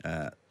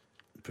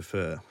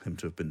prefer him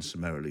to have been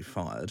summarily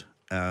fired.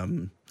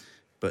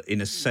 But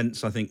in a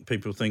sense, I think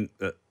people think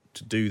that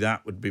to do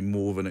that would be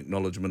more of an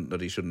acknowledgement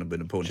that he shouldn't have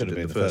been appointed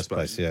in the first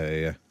place. Yeah.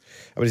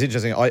 I mean, it's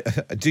interesting.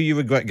 Do you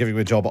regret giving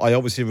him a job? I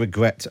obviously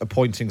regret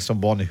appointing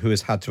someone who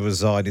has had to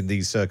resign in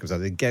these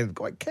circumstances. Again,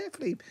 quite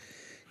carefully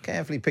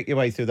pick your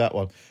way through that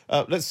one.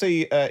 Let's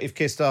see if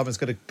Keir Starmer's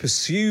going to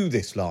pursue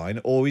this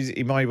line, or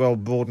he might well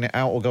broaden it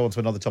out or go on to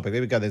another topic.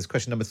 Here we go. There's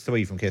question number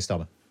 3 from Keir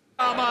Starmer.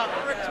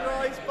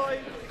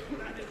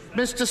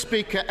 Mr.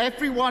 Speaker,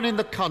 everyone in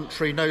the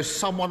country knows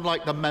someone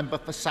like the member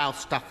for South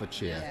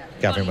Staffordshire.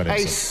 Gavin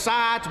Williamson. A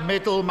sad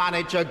middle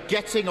manager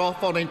getting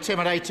off on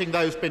intimidating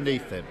those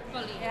beneath him.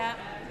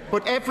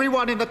 But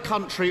everyone in the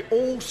country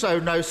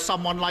also knows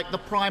someone like the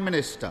Prime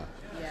Minister.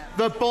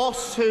 The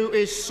boss who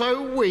is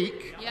so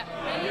weak,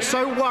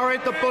 so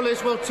worried the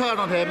bullies will turn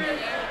on him,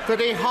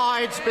 that he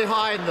hides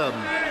behind them.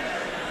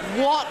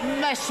 What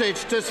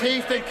message does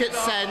he think it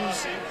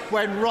sends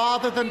when,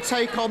 rather than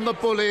take on the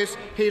bullies,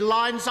 he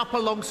lines up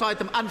alongside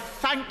them and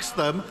thanks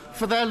them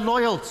for their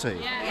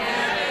loyalty?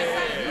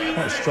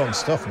 Quite strong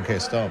stuff from Keir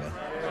Starmer.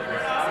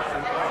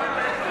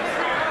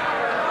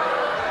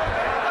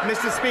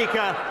 Mr.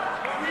 Speaker,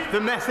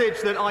 the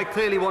message that I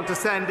clearly want to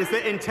send is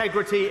that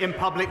integrity in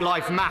public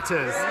life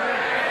matters.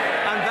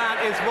 And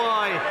that is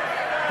why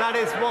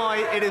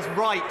it is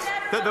right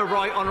that the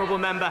Right Honourable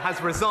Member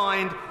has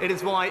resigned. It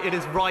is why it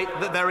is right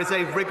that there is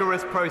a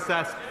rigorous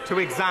process to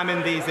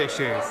examine these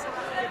issues.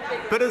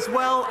 But as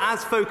well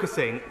as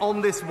focusing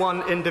on this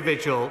one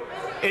individual,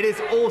 it is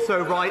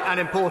also right and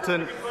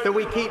important that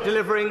we keep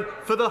delivering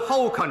for the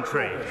whole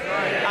country.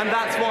 And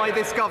that's why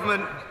this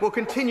government will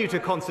continue to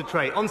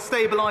concentrate on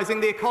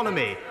stabilising the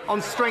economy,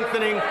 on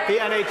strengthening the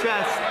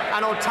NHS,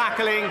 and on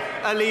tackling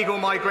illegal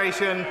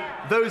migration.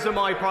 Those are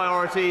my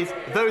priorities.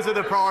 Those are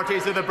the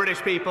priorities of the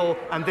British people,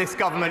 and this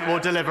government will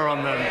deliver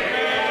on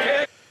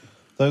them.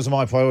 Those are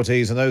my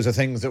priorities, and those are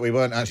things that we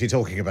weren't actually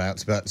talking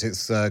about, but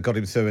it's got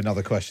him through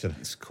another question.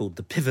 It's called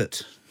the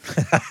pivot.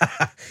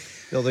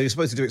 Although you're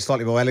supposed to do it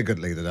slightly more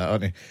elegantly than that,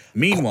 aren't you?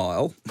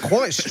 Meanwhile...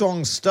 Quite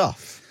strong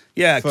stuff.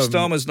 Yeah,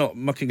 Starmer's not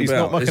mucking about. He's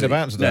not mucking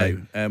about today.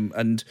 No.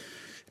 And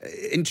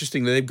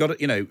interestingly, they've got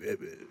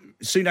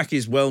Sunak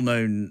is well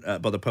known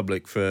by the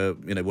public for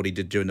what he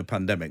did during the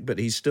pandemic, but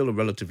he's still a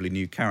relatively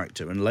new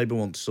character, and Labour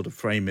want to sort of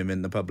frame him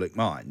in the public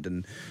mind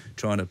and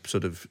trying to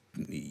sort of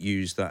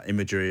use that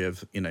imagery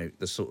of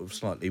the sort of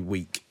slightly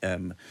weak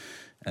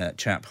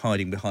chap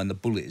hiding behind the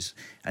bullies,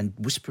 and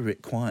whisper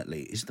it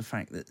quietly is the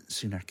fact that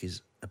Sunak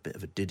is a bit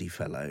of a diddy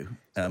fellow,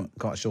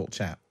 quite a short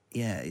chap.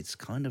 Yeah, it's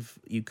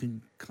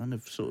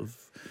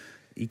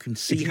you can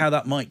see how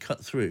that might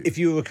cut through. If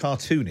you were a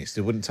cartoonist,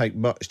 it wouldn't take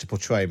much to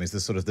portray him as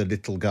the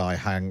little guy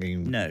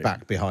hanging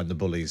back behind the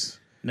bullies.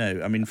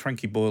 No, I mean,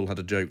 Frankie Boyle had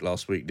a joke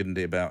last week, didn't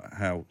he, about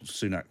how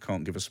Sunak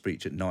can't give a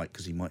speech at night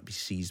because he might be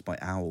seized by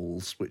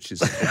owls, which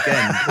is,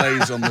 again,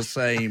 plays on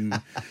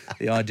the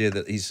idea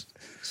that he's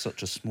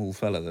such a small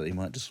fella that he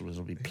might just sort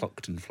of be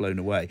plucked and flown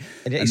away.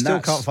 And yet he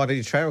still can't find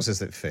any trousers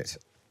that fit.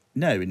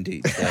 No,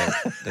 indeed.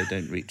 They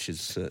don't reach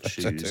his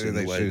shoes in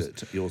the way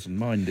that yours and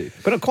mine do.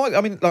 But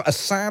like a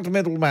sad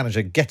middle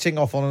manager getting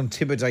off on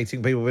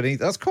intimidating people beneath,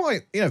 that's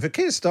quite, for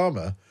Keir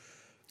Starmer.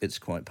 It's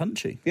quite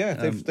punchy. Yeah,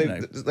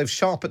 they've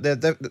sharpened.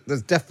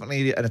 There's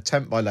definitely an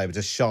attempt by Labour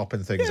to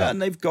sharpen things up. Yeah,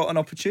 and they've got an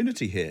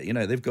opportunity here.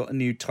 They've got a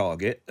new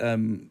target.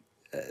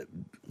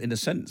 In a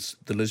sense,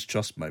 the Liz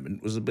Truss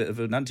moment was a bit of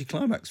an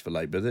anticlimax for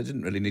Labour. They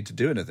didn't really need to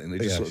do anything. They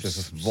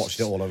just watched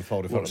it all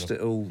unfold. Watched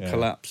it all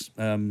collapse.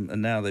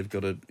 And now they've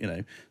got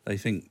they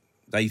think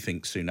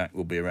Sunak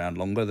will be around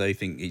longer. They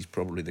think he's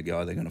probably the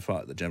guy they're going to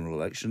fight at the general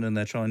election, and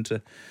they're trying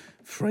to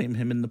frame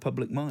him in the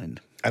public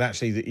mind. And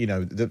actually,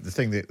 the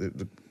thing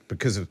that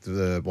because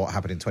of what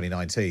happened in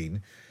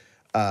 2019,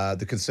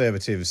 the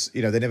Conservatives,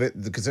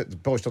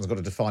 Boris Johnson's got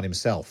to define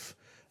himself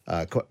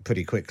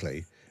pretty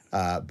quickly.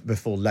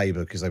 Before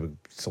Labour, because they were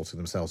sorting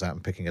themselves out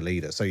and picking a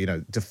leader. So,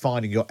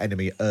 defining your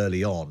enemy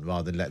early on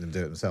rather than letting them do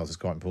it themselves is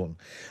quite important.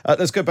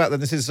 Let's go back then.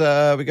 This is,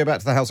 we go back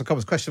to the House of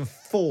Commons. Question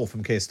 4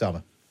 from Keir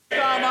Starmer.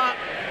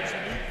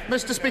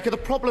 Mr. Speaker, the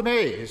problem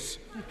is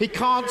he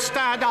can't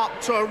stand up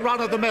to a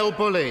run-of-the-mill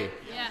bully.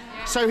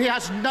 So he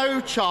has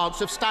no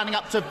chance of standing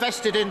up to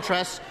vested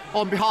interests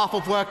on behalf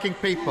of working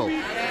people.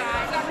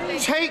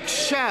 Take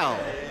Shell.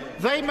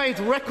 They made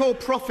record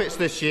profits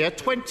this year,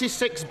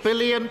 £26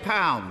 billion.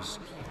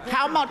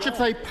 How much have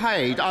they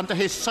paid under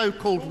his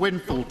so-called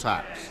windfall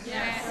tax?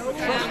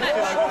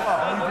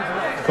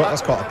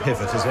 That's quite a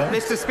pivot as well.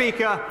 Mr.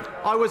 Speaker,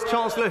 I was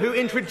Chancellor who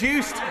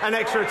introduced an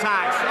extra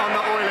tax on the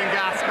oil and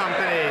gas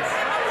companies.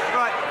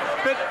 Right,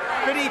 but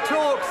he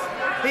talks,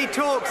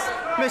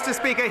 Mr.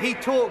 Speaker, he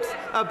talks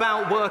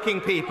about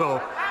working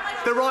people.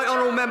 The Right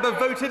Honourable Member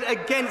voted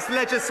against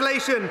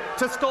legislation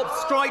to stop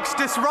strikes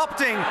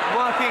disrupting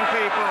working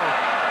people.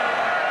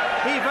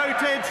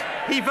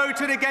 He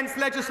voted against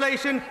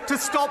legislation to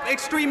stop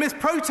extremist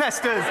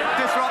protesters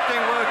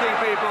disrupting working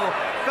people.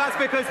 That's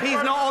because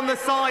he's not on the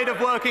side of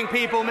working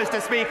people,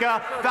 Mr.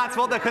 Speaker. That's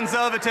what the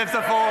Conservatives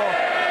are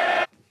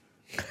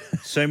for.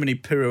 So many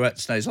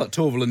pirouettes now. It's like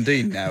Torval and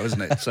Dean now,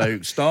 isn't it? So,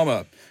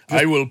 Starmer,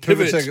 I will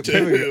pivot.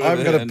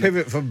 I'm going to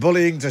pivot from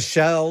bullying to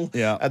Shell.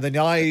 Yeah. And then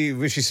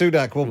Rishi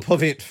Sunak, will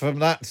pivot from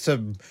that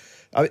to...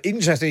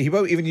 interestingly, he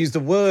won't even use the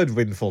word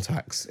windfall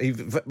tax.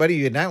 When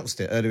he announced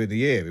it earlier in the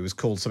year, it was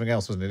called something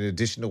else, wasn't it? An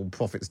additional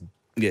profits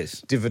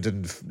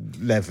dividend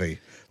levy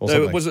or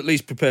something. It was at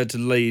least prepared to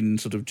lean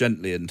sort of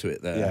gently into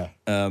it there,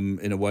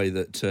 in a way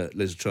that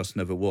Liz Truss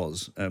never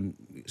was.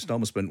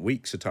 Starmer spent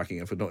weeks attacking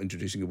her for not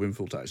introducing a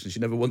windfall tax, and she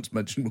never once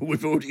mentioned, well,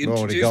 we've already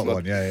introduced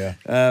one. Yeah.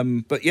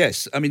 But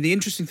yes, I mean, the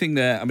interesting thing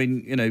there,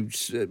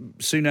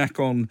 Sunak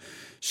on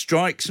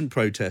strikes and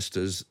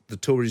protesters, the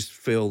Tories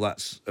feel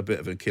that's a bit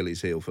of an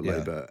Achilles heel for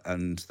Labour,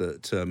 and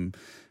that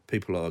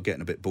people are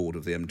getting a bit bored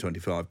of the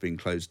M25 being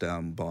closed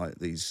down by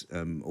these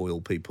oil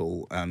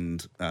people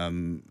and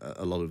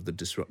a lot of the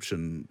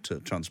disruption to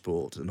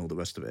transport and all the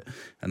rest of it.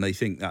 And they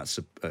think that's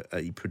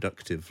a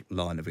productive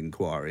line of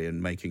inquiry,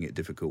 and making it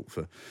difficult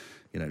for,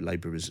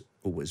 Labour is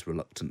always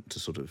reluctant to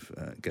sort of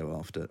go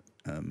after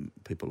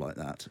people like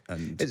that.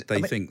 And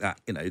they think that,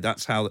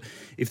 that's how,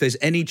 if there's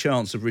any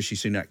chance of Rishi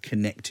Sunak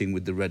connecting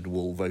with the red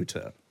wall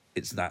voter,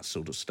 it's that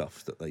sort of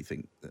stuff that they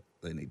think that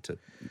they need to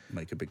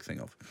make a big thing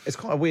of. It's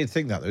quite a weird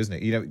thing, that, though, isn't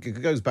it?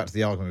 It goes back to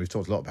the argument we've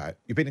talked a lot about.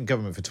 You've been in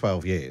government for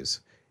 12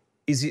 years.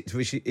 Is it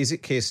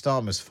Keir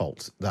Starmer's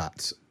fault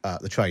that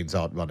the trains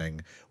aren't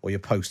running, or your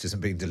post isn't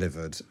being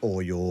delivered,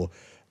 or or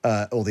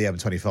the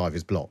M25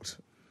 is blocked?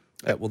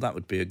 Well, that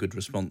would be a good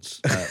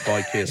response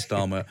by Keir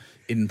Starmer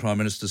in Prime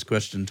Minister's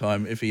Question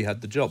Time if he had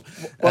the job.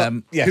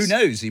 Yes. Who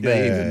knows? He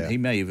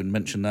may even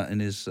mention that in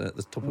his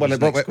the top of his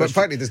next question.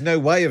 Frankly, there's no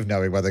way of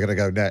knowing where they're going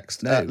to go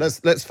next. No.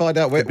 Let's find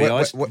out.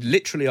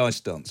 Literally ice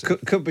dancing.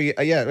 Could be.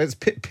 Let's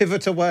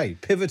pivot away.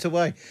 We're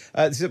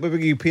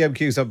bringing you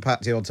PMQs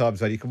Unpacked here on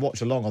Times Radio. You can watch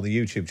along on the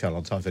YouTube channel,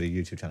 on Times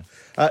Radio YouTube channel.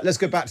 Let's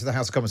go back to the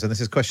House of Commons, and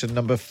this is question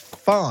number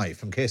 5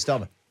 from Keir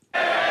Starmer.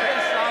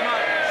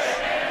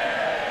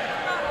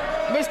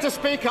 Mr.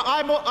 Speaker,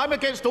 I'm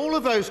against all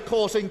of those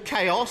causing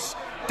chaos,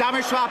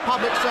 damage to our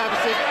public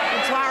services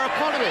and to our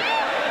economy,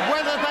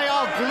 whether they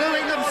are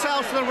gluing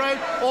themselves to the road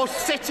or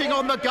sitting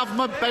on the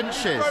government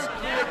benches.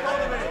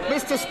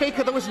 Mr.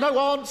 Speaker, there was no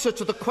answer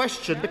to the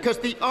question because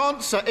the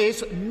answer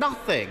is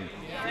nothing.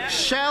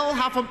 Shell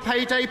haven't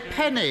paid a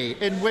penny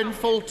in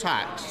windfall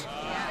tax.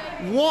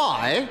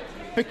 Why?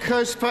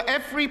 Because for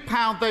every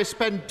pound they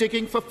spend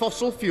digging for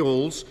fossil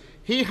fuels,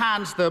 he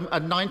hands them a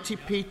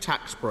 90p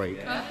tax break,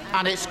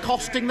 and it's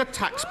costing the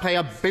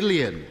taxpayer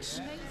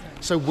billions.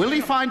 So will he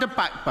find a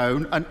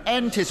backbone and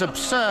end his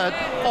absurd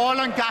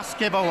oil and gas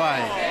giveaway?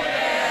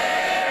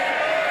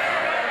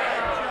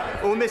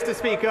 Well, Mr.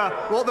 Speaker,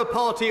 what the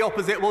party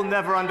opposite will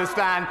never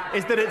understand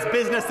is that it's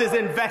businesses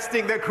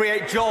investing that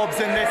create jobs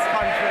in this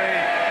country.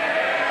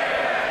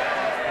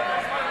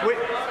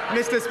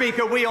 Mr.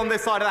 Speaker, we on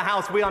this side of the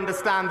House, we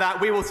understand that.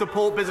 We will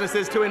support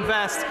businesses to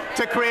invest,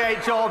 to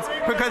create jobs,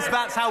 because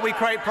that's how we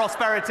create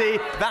prosperity,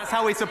 that's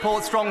how we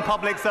support strong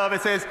public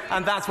services,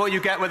 and that's what you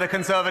get with a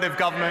Conservative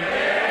government.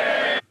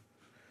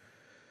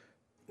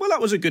 Well, that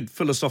was a good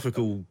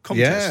philosophical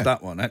contest,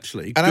 that one,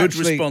 actually. And good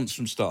response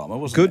from Starmer,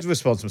 wasn't it? Good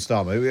response from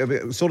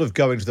Starmer. Sort of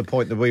going to the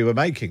point that we were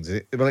making.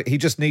 He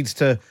just needs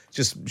to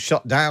just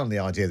shut down the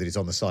idea that he's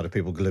on the side of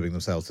people gluing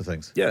themselves to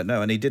things. Yeah,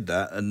 no, and he did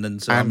that. And then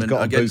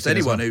against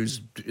anyone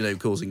who's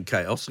causing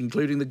chaos,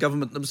 including the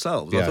government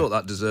themselves. I thought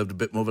that deserved a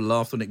bit more of a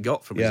laugh than it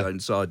got from his own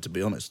side, to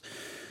be honest.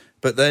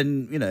 But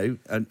then,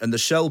 and the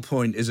Shell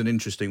point is an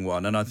interesting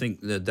one. And I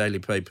think the daily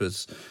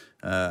papers,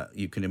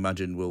 you can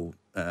imagine, will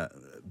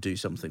do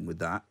something with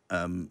that.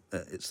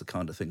 It's the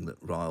kind of thing that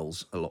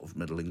riles a lot of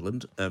Middle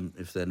England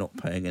if they're not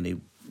paying any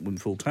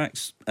windfall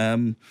tax.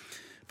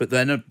 But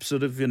then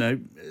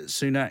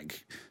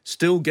Sunak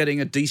still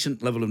getting a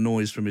decent level of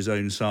noise from his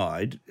own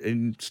side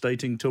in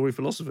stating Tory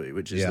philosophy,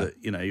 which is that,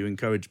 you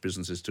encourage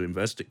businesses to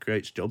invest, it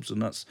creates jobs,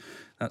 and that's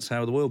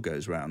how the world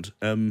goes round.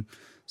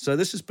 So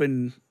this has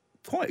been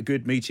quite a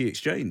good meaty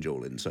exchange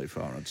all in so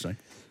far, I'd say.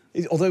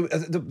 Although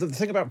the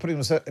thing about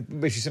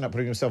Rishi Sunak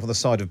putting himself on the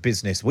side of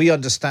business, we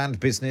understand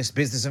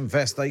business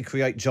invest, they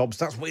create jobs.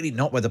 That's really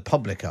not where the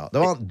public are.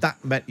 There aren't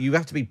that many. You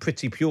have to be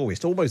pretty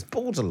purist, almost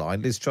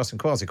borderline Liz Truss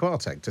and Kwasi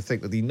Kwarteng, to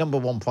think that the number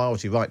one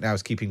priority right now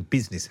is keeping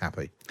business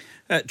happy.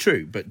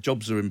 True, but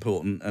jobs are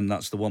important, and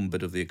that's the one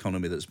bit of the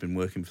economy that's been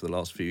working for the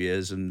last few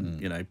years.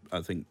 And,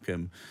 I think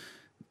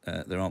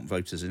there aren't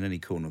voters in any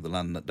corner of the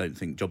land that don't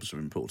think jobs are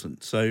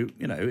important. So,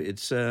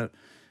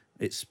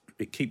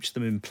 it keeps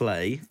them in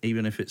play,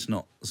 even if it's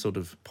not the sort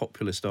of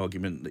populist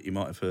argument that you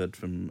might have heard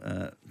from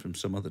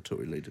some other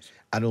Tory leaders.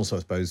 And also, I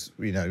suppose,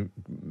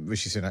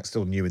 Rishi Sunak's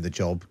still new in the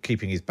job,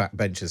 keeping his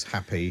backbenchers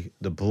happy,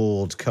 the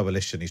broad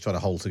coalition he's trying to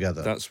hold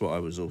together. That's what I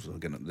was also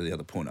the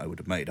other point I would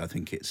have made. I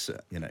think it's,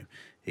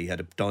 he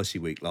had a dicey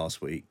week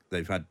last week.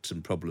 They've had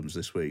some problems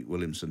this week.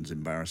 Williamson's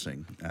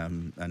embarrassing.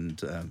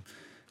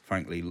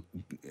 Frankly,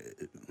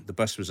 the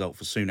best result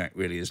for Sunak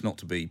really is not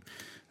to be,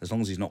 as long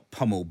as he's not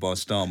pummeled by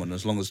Starmer,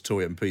 as long as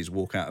Tory MPs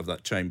walk out of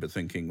that chamber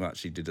thinking, well,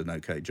 actually did an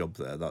okay job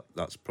there,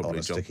 that's probably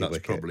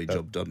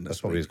job done.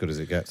 That's probably as good as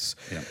it gets.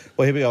 Yeah.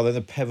 Well, here we are then,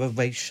 the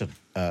peroration,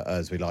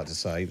 as we like to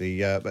say.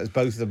 As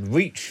both of them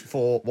reach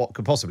for what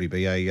could possibly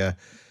be at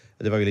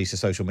the very least a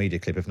social media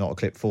clip, if not a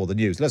clip for the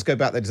news. Let's go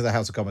back then to the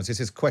House of Commons.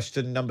 This is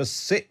question number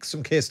 6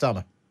 from Keir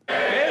Starmer.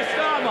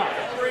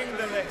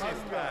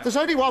 There's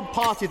only one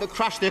party that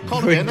crashed the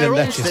economy, and they're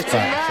all sitting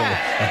there.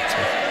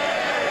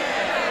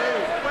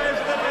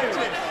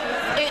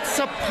 It's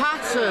a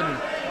pattern,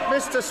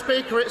 Mr.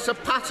 Speaker, it's a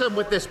pattern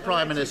with this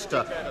Prime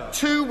Minister.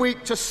 Too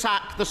weak to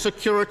sack the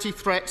security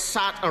threat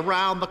sat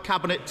around the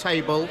Cabinet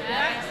table.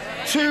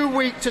 Too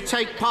weak to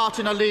take part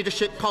in a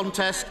leadership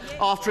contest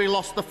after he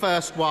lost the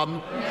first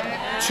one.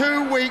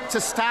 Too weak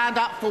to stand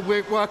up for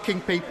working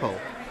people.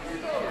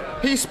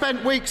 He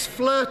spent weeks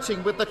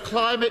flirting with the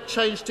climate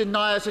change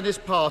deniers in his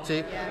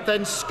party,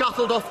 then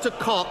scuttled off to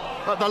COP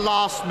at the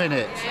last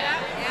minute.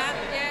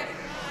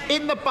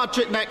 In the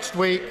budget next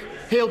week,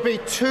 he'll be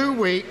too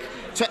weak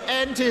to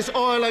end his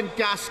oil and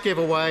gas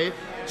giveaway,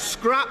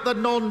 scrap the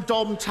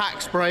non-dom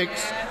tax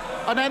breaks,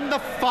 and end the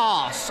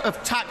farce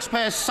of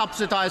taxpayers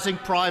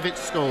subsidising private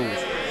schools.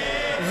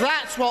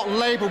 That's what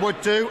Labour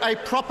would do, a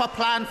proper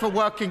plan for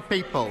working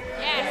people.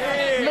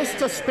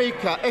 Mr.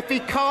 Speaker, if he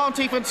can't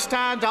even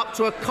stand up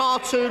to a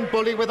cartoon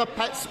bully with a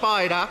pet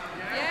spider,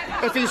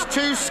 if he's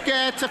too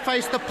scared to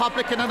face the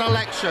public in an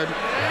election,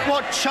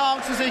 what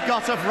chance has he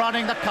got of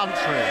running the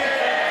country?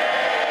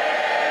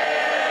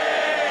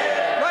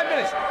 Wait a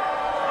minute.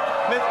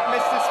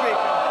 Mr.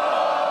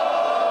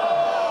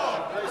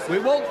 Speaker. We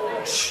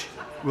won't... Shh.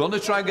 We want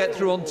to try and get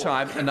through on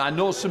time, and I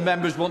know some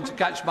members want to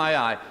catch my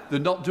eye. They're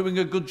not doing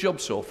a good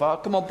job so far.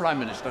 Come on, Prime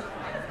Minister.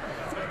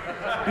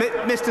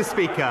 Mr.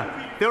 Speaker,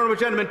 the honourable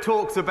gentleman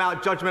talks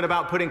about judgment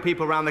about putting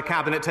people around the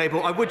Cabinet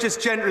table. I would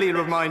just gently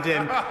remind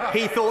him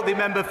he thought the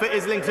member for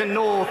Islington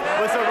North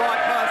was the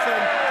right person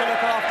to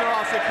look after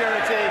our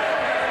security.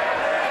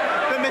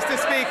 But,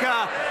 Mr.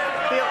 Speaker,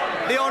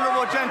 the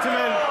honourable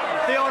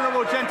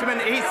gentleman,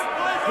 he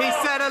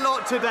said a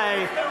lot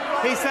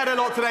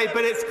today.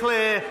 But it's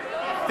clear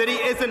that he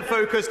isn't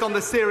focused on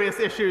the serious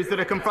issues that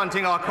are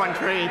confronting our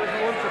country.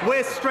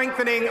 We're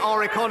strengthening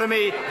our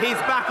economy. He's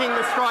backing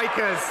the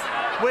strikers.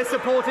 We're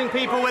supporting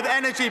people with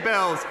energy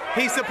bills.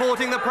 He's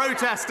supporting the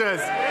protesters.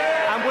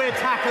 And we're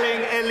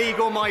tackling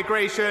illegal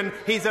migration.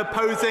 He's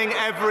opposing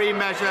every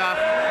measure.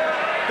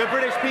 The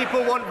British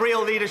people want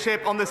real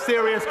leadership on the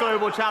serious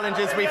global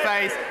challenges we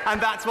face, and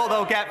that's what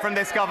they'll get from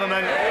this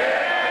government.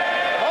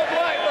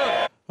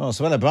 Oh,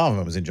 Suella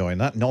Braverman was enjoying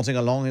that, nodding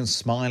along and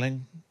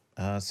smiling.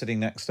 Sitting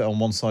next on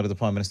one side of the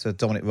Prime Minister,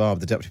 Dominic Raab,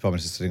 the Deputy Prime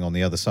Minister, sitting on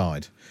the other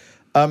side.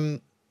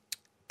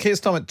 Keir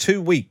Starmer,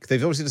 too weak.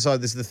 They've obviously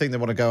decided this is the thing they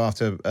want to go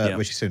after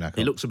Rishi Sunak.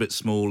 He looks a bit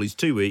small. He's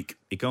too weak.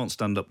 He can't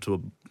stand up to a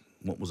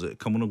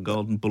Commonwealth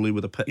Garden bully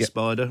with a pet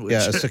spider. Which,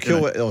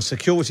 a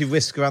security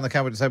risk around the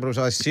Cabinet table, which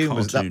I assume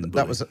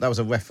that was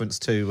a reference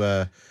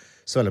to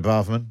Suella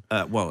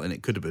Braverman. Well, and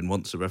it could have been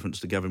once a reference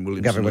to Gavin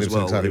Williamson as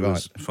well, exactly who right.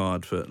 was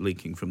fired for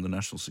leaking from the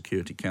National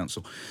Security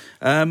Council.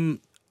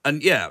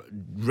 And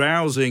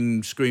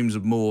rousing screams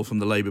of more from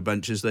the Labour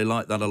benches. They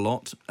like that a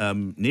lot,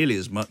 nearly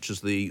as much as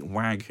the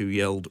wag who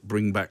yelled,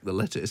 "Bring back the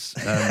lettuce,"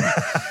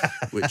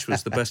 which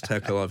was the best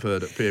heckle I've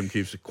heard at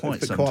PMQ for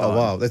quite some time. Quite a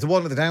while. There's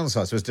one of the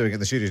downsides to us doing it in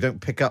the studio. You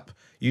don't pick up.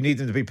 You need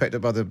them to be picked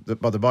up by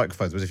the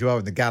microphones. But if you are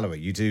in the gallery,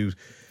 you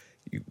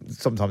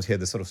sometimes hear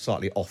the sort of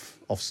slightly off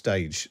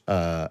stage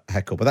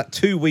heckle. But that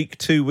two week.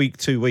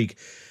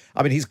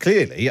 I mean,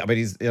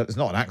 it's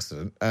not an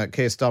accident.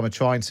 Keir Starmer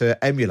trying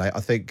to emulate, I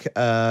think,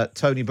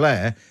 Tony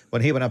Blair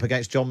when he went up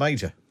against John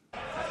Major.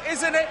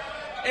 Isn't it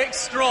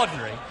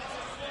extraordinary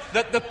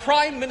that the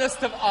Prime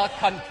Minister of our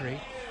country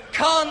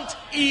can't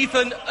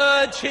even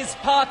urge his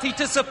party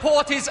to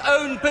support his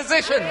own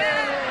position?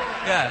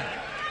 Yeah.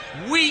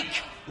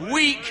 Weak.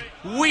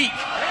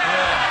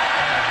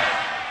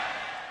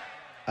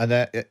 And,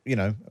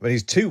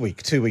 he's too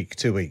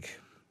weak.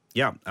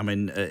 Yeah, I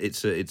mean,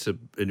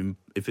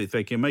 if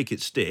they can make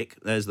it stick,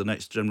 there's the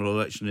next general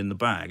election in the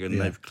bag,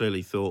 and they've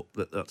clearly thought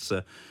that that's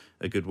a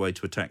good way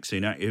to attack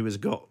Sunak, who has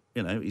got,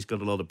 he's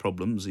got a lot of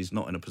problems. He's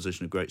not in a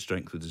position of great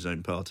strength with his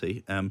own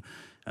party, and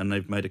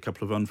they've made a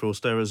couple of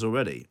unforced errors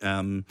already.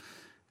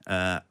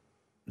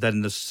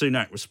 Then the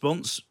Sunak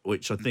response,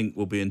 which I think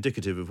will be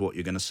indicative of what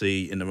you're going to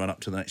see in the run-up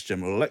to the next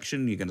general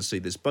election. You're going to see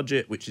this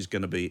budget, which is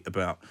going to be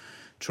about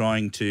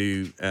trying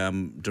to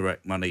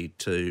direct money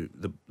to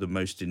the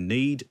most in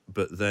need,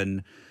 but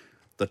then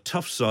the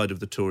tough side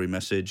of the Tory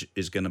message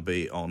is going to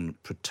be on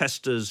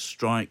protesters,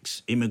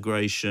 strikes,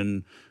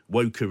 immigration,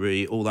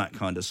 wokery, all that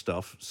kind of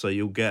stuff. So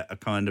you'll get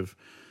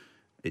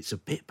it's a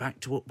bit back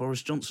to what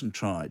Boris Johnson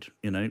tried,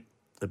 a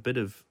bit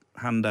of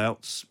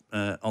handouts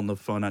on the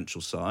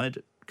financial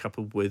side,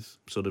 coupled with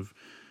sort of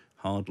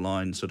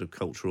hardline sort of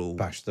cultural...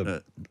 Bash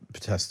the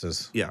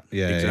protesters. Yeah,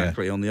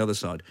 exactly, on the other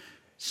side.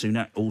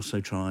 Sunak also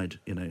tried,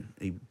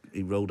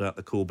 he rolled out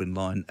the Corbyn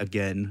line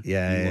again.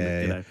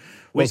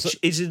 Which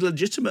is a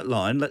legitimate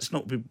line, let's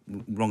not be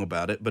wrong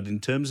about it, but in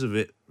terms of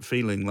it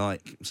feeling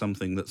like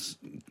something that's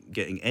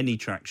getting any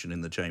traction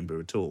in the chamber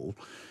at all,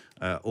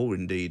 or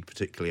indeed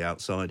particularly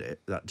outside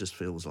it, that just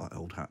feels like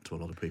old hat to a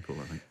lot of people,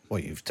 I think. Well,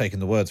 you've taken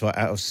the words right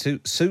out of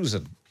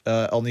Susan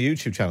on the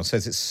YouTube channel,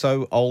 says it's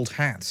so old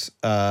hat.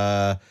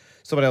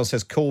 Somebody else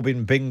says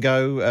Corbyn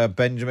bingo,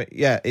 Benjamin.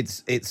 Yeah,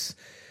 it's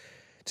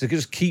to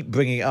just keep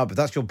bringing it up. If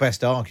that's your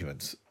best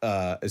argument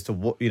as to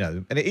what,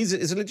 and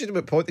it's a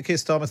legitimate point. The Keir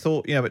Starmer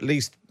thought, at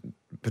least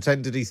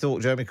pretended he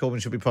thought Jeremy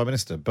Corbyn should be Prime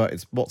Minister, but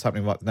it's what's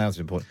happening right now is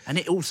important. And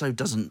it also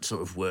doesn't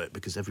sort of work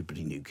because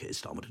everybody knew Keir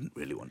Starmer didn't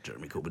really want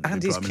Jeremy Corbyn to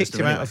and be he's Prime kicked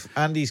Minister.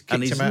 He's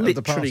kicked him out of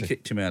the party.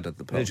 Kicked him out of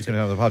the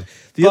party.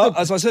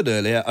 As I said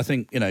earlier, I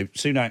think,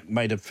 Sunak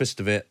made a fist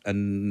of it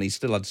and he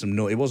still had some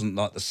noise. It wasn't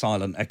like the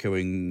silent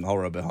echoing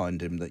horror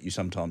behind him that you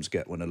sometimes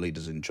get when a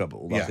leader's in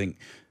trouble. Yeah. I think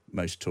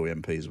most Tory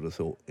MPs would have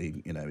thought he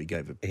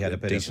gave a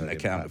decent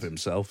account of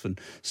himself, and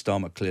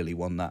Starmer clearly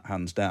won that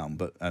hands down.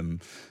 But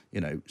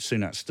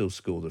Sunak still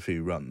scored a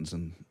few runs,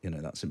 and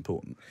that's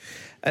important.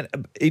 And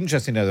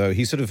interesting though,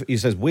 he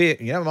says we're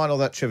mind all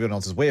that trivial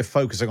nonsense. We're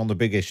focusing on the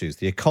big issues: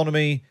 the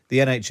economy, the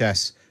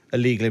NHS,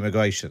 illegal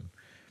immigration.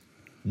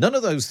 None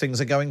of those things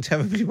are going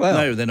terribly well.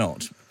 No, they're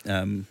not.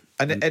 And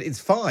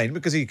it's fine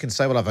because he can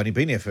say, "Well, I've only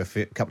been here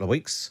for a couple of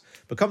weeks."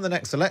 But come the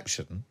next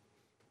election,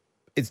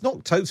 it's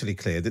not totally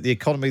clear that the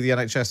economy, the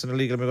NHS and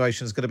illegal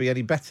immigration is going to be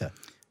any better.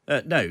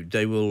 No,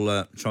 they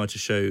will try to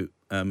show...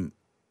 the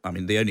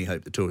only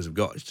hope the Tories have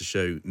got is to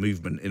show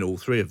movement in all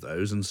three of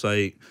those and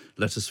say,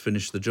 let us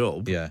finish the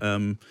job.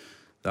 Yeah.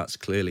 That's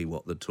clearly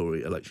what the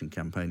Tory election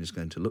campaign is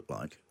going to look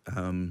like.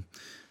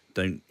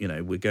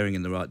 We're going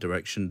in the right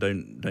direction.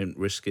 Don't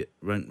risk it.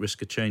 Won't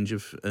risk a change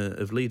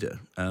of leader.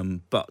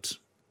 But,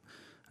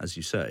 as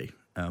you say,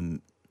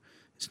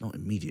 it's not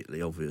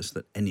immediately obvious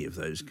that any of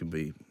those can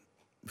be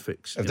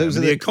fixed.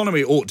 The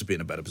economy ought to be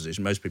in a better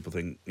position. Most people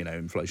think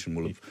inflation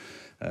will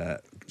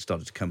have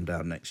started to come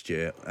down next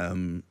year,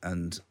 and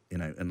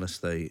unless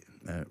they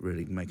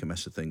really make a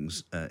mess of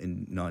things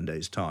in 9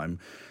 days' time,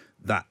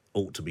 that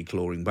ought to be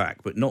clawing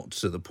back, but not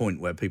to the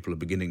point where people are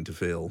beginning to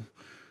feel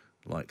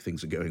like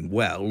things are going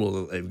well or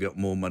that they've got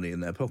more money in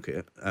their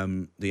pocket.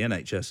 The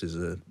NHS is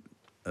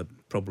a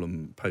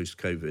problem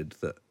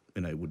post-COVID that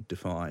would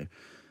defy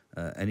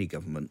any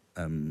government,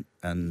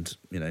 and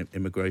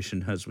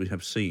immigration, as we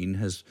have seen,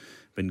 has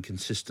been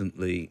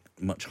consistently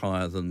much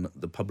higher than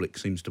the public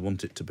seems to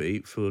want it to be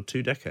for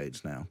 2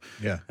 decades now.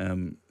 Yeah.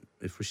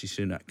 If Rishi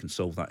Sunak can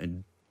solve that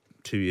in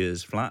 2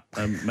 years flat,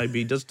 maybe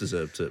he does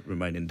deserve to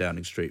remain in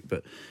Downing Street.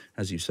 But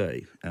as you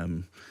say,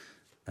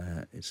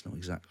 it's not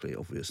exactly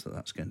obvious that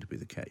that's going to be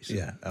the case.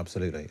 Yeah,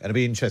 absolutely. And it'll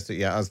be interesting.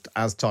 Yeah,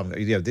 as time,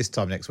 this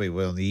time next week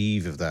we're on the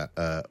eve of that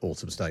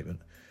autumn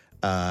statement.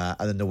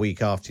 And then the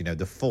week after,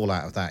 the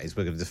fallout of that is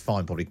we're going to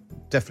define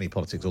definitely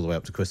politics all the way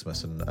up to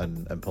Christmas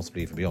and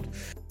possibly even beyond.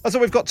 That's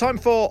all we've got time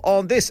for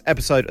on this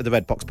episode of the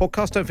Red Box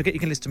Podcast. Don't forget you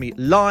can listen to me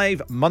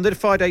live Monday to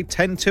Friday,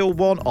 10 till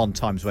 1 on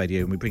Times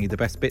Radio, and we bring you the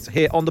best bits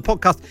here on the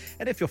podcast.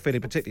 And if you're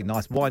feeling particularly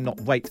nice, why not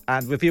rate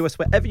and review us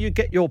wherever you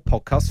get your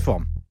podcasts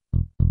from.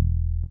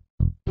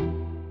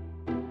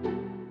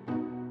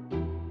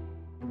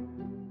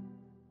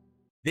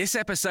 This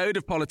episode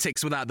of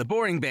Politics Without the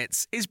Boring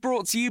Bits is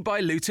brought to you by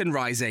Luton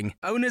Rising,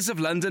 owners of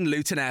London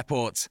Luton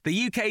Airport,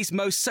 the UK's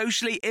most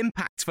socially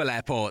impactful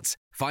airport.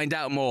 Find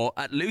out more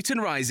at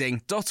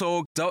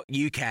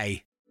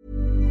lutonrising.org.uk.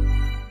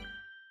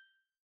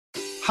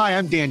 Hi,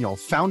 I'm Daniel,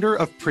 founder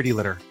of Pretty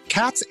Litter.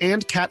 Cats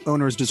and cat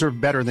owners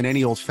deserve better than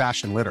any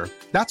old-fashioned litter.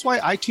 That's why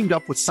I teamed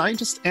up with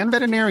scientists and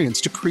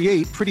veterinarians to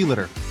create Pretty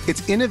Litter.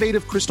 Its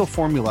innovative crystal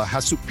formula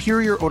has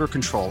superior odor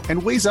control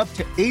and weighs up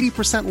to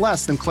 80%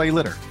 less than clay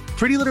litter.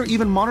 Pretty Litter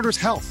even monitors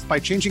health by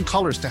changing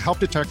colors to help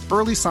detect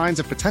early signs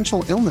of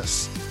potential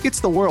illness. It's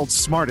the world's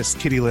smartest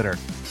kitty litter.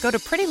 Go to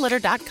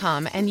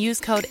prettylitter.com and use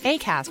code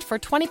ACAST for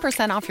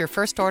 20% off your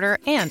first order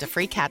and a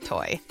free cat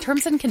toy.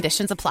 Terms and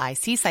conditions apply.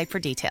 See site for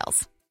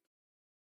details.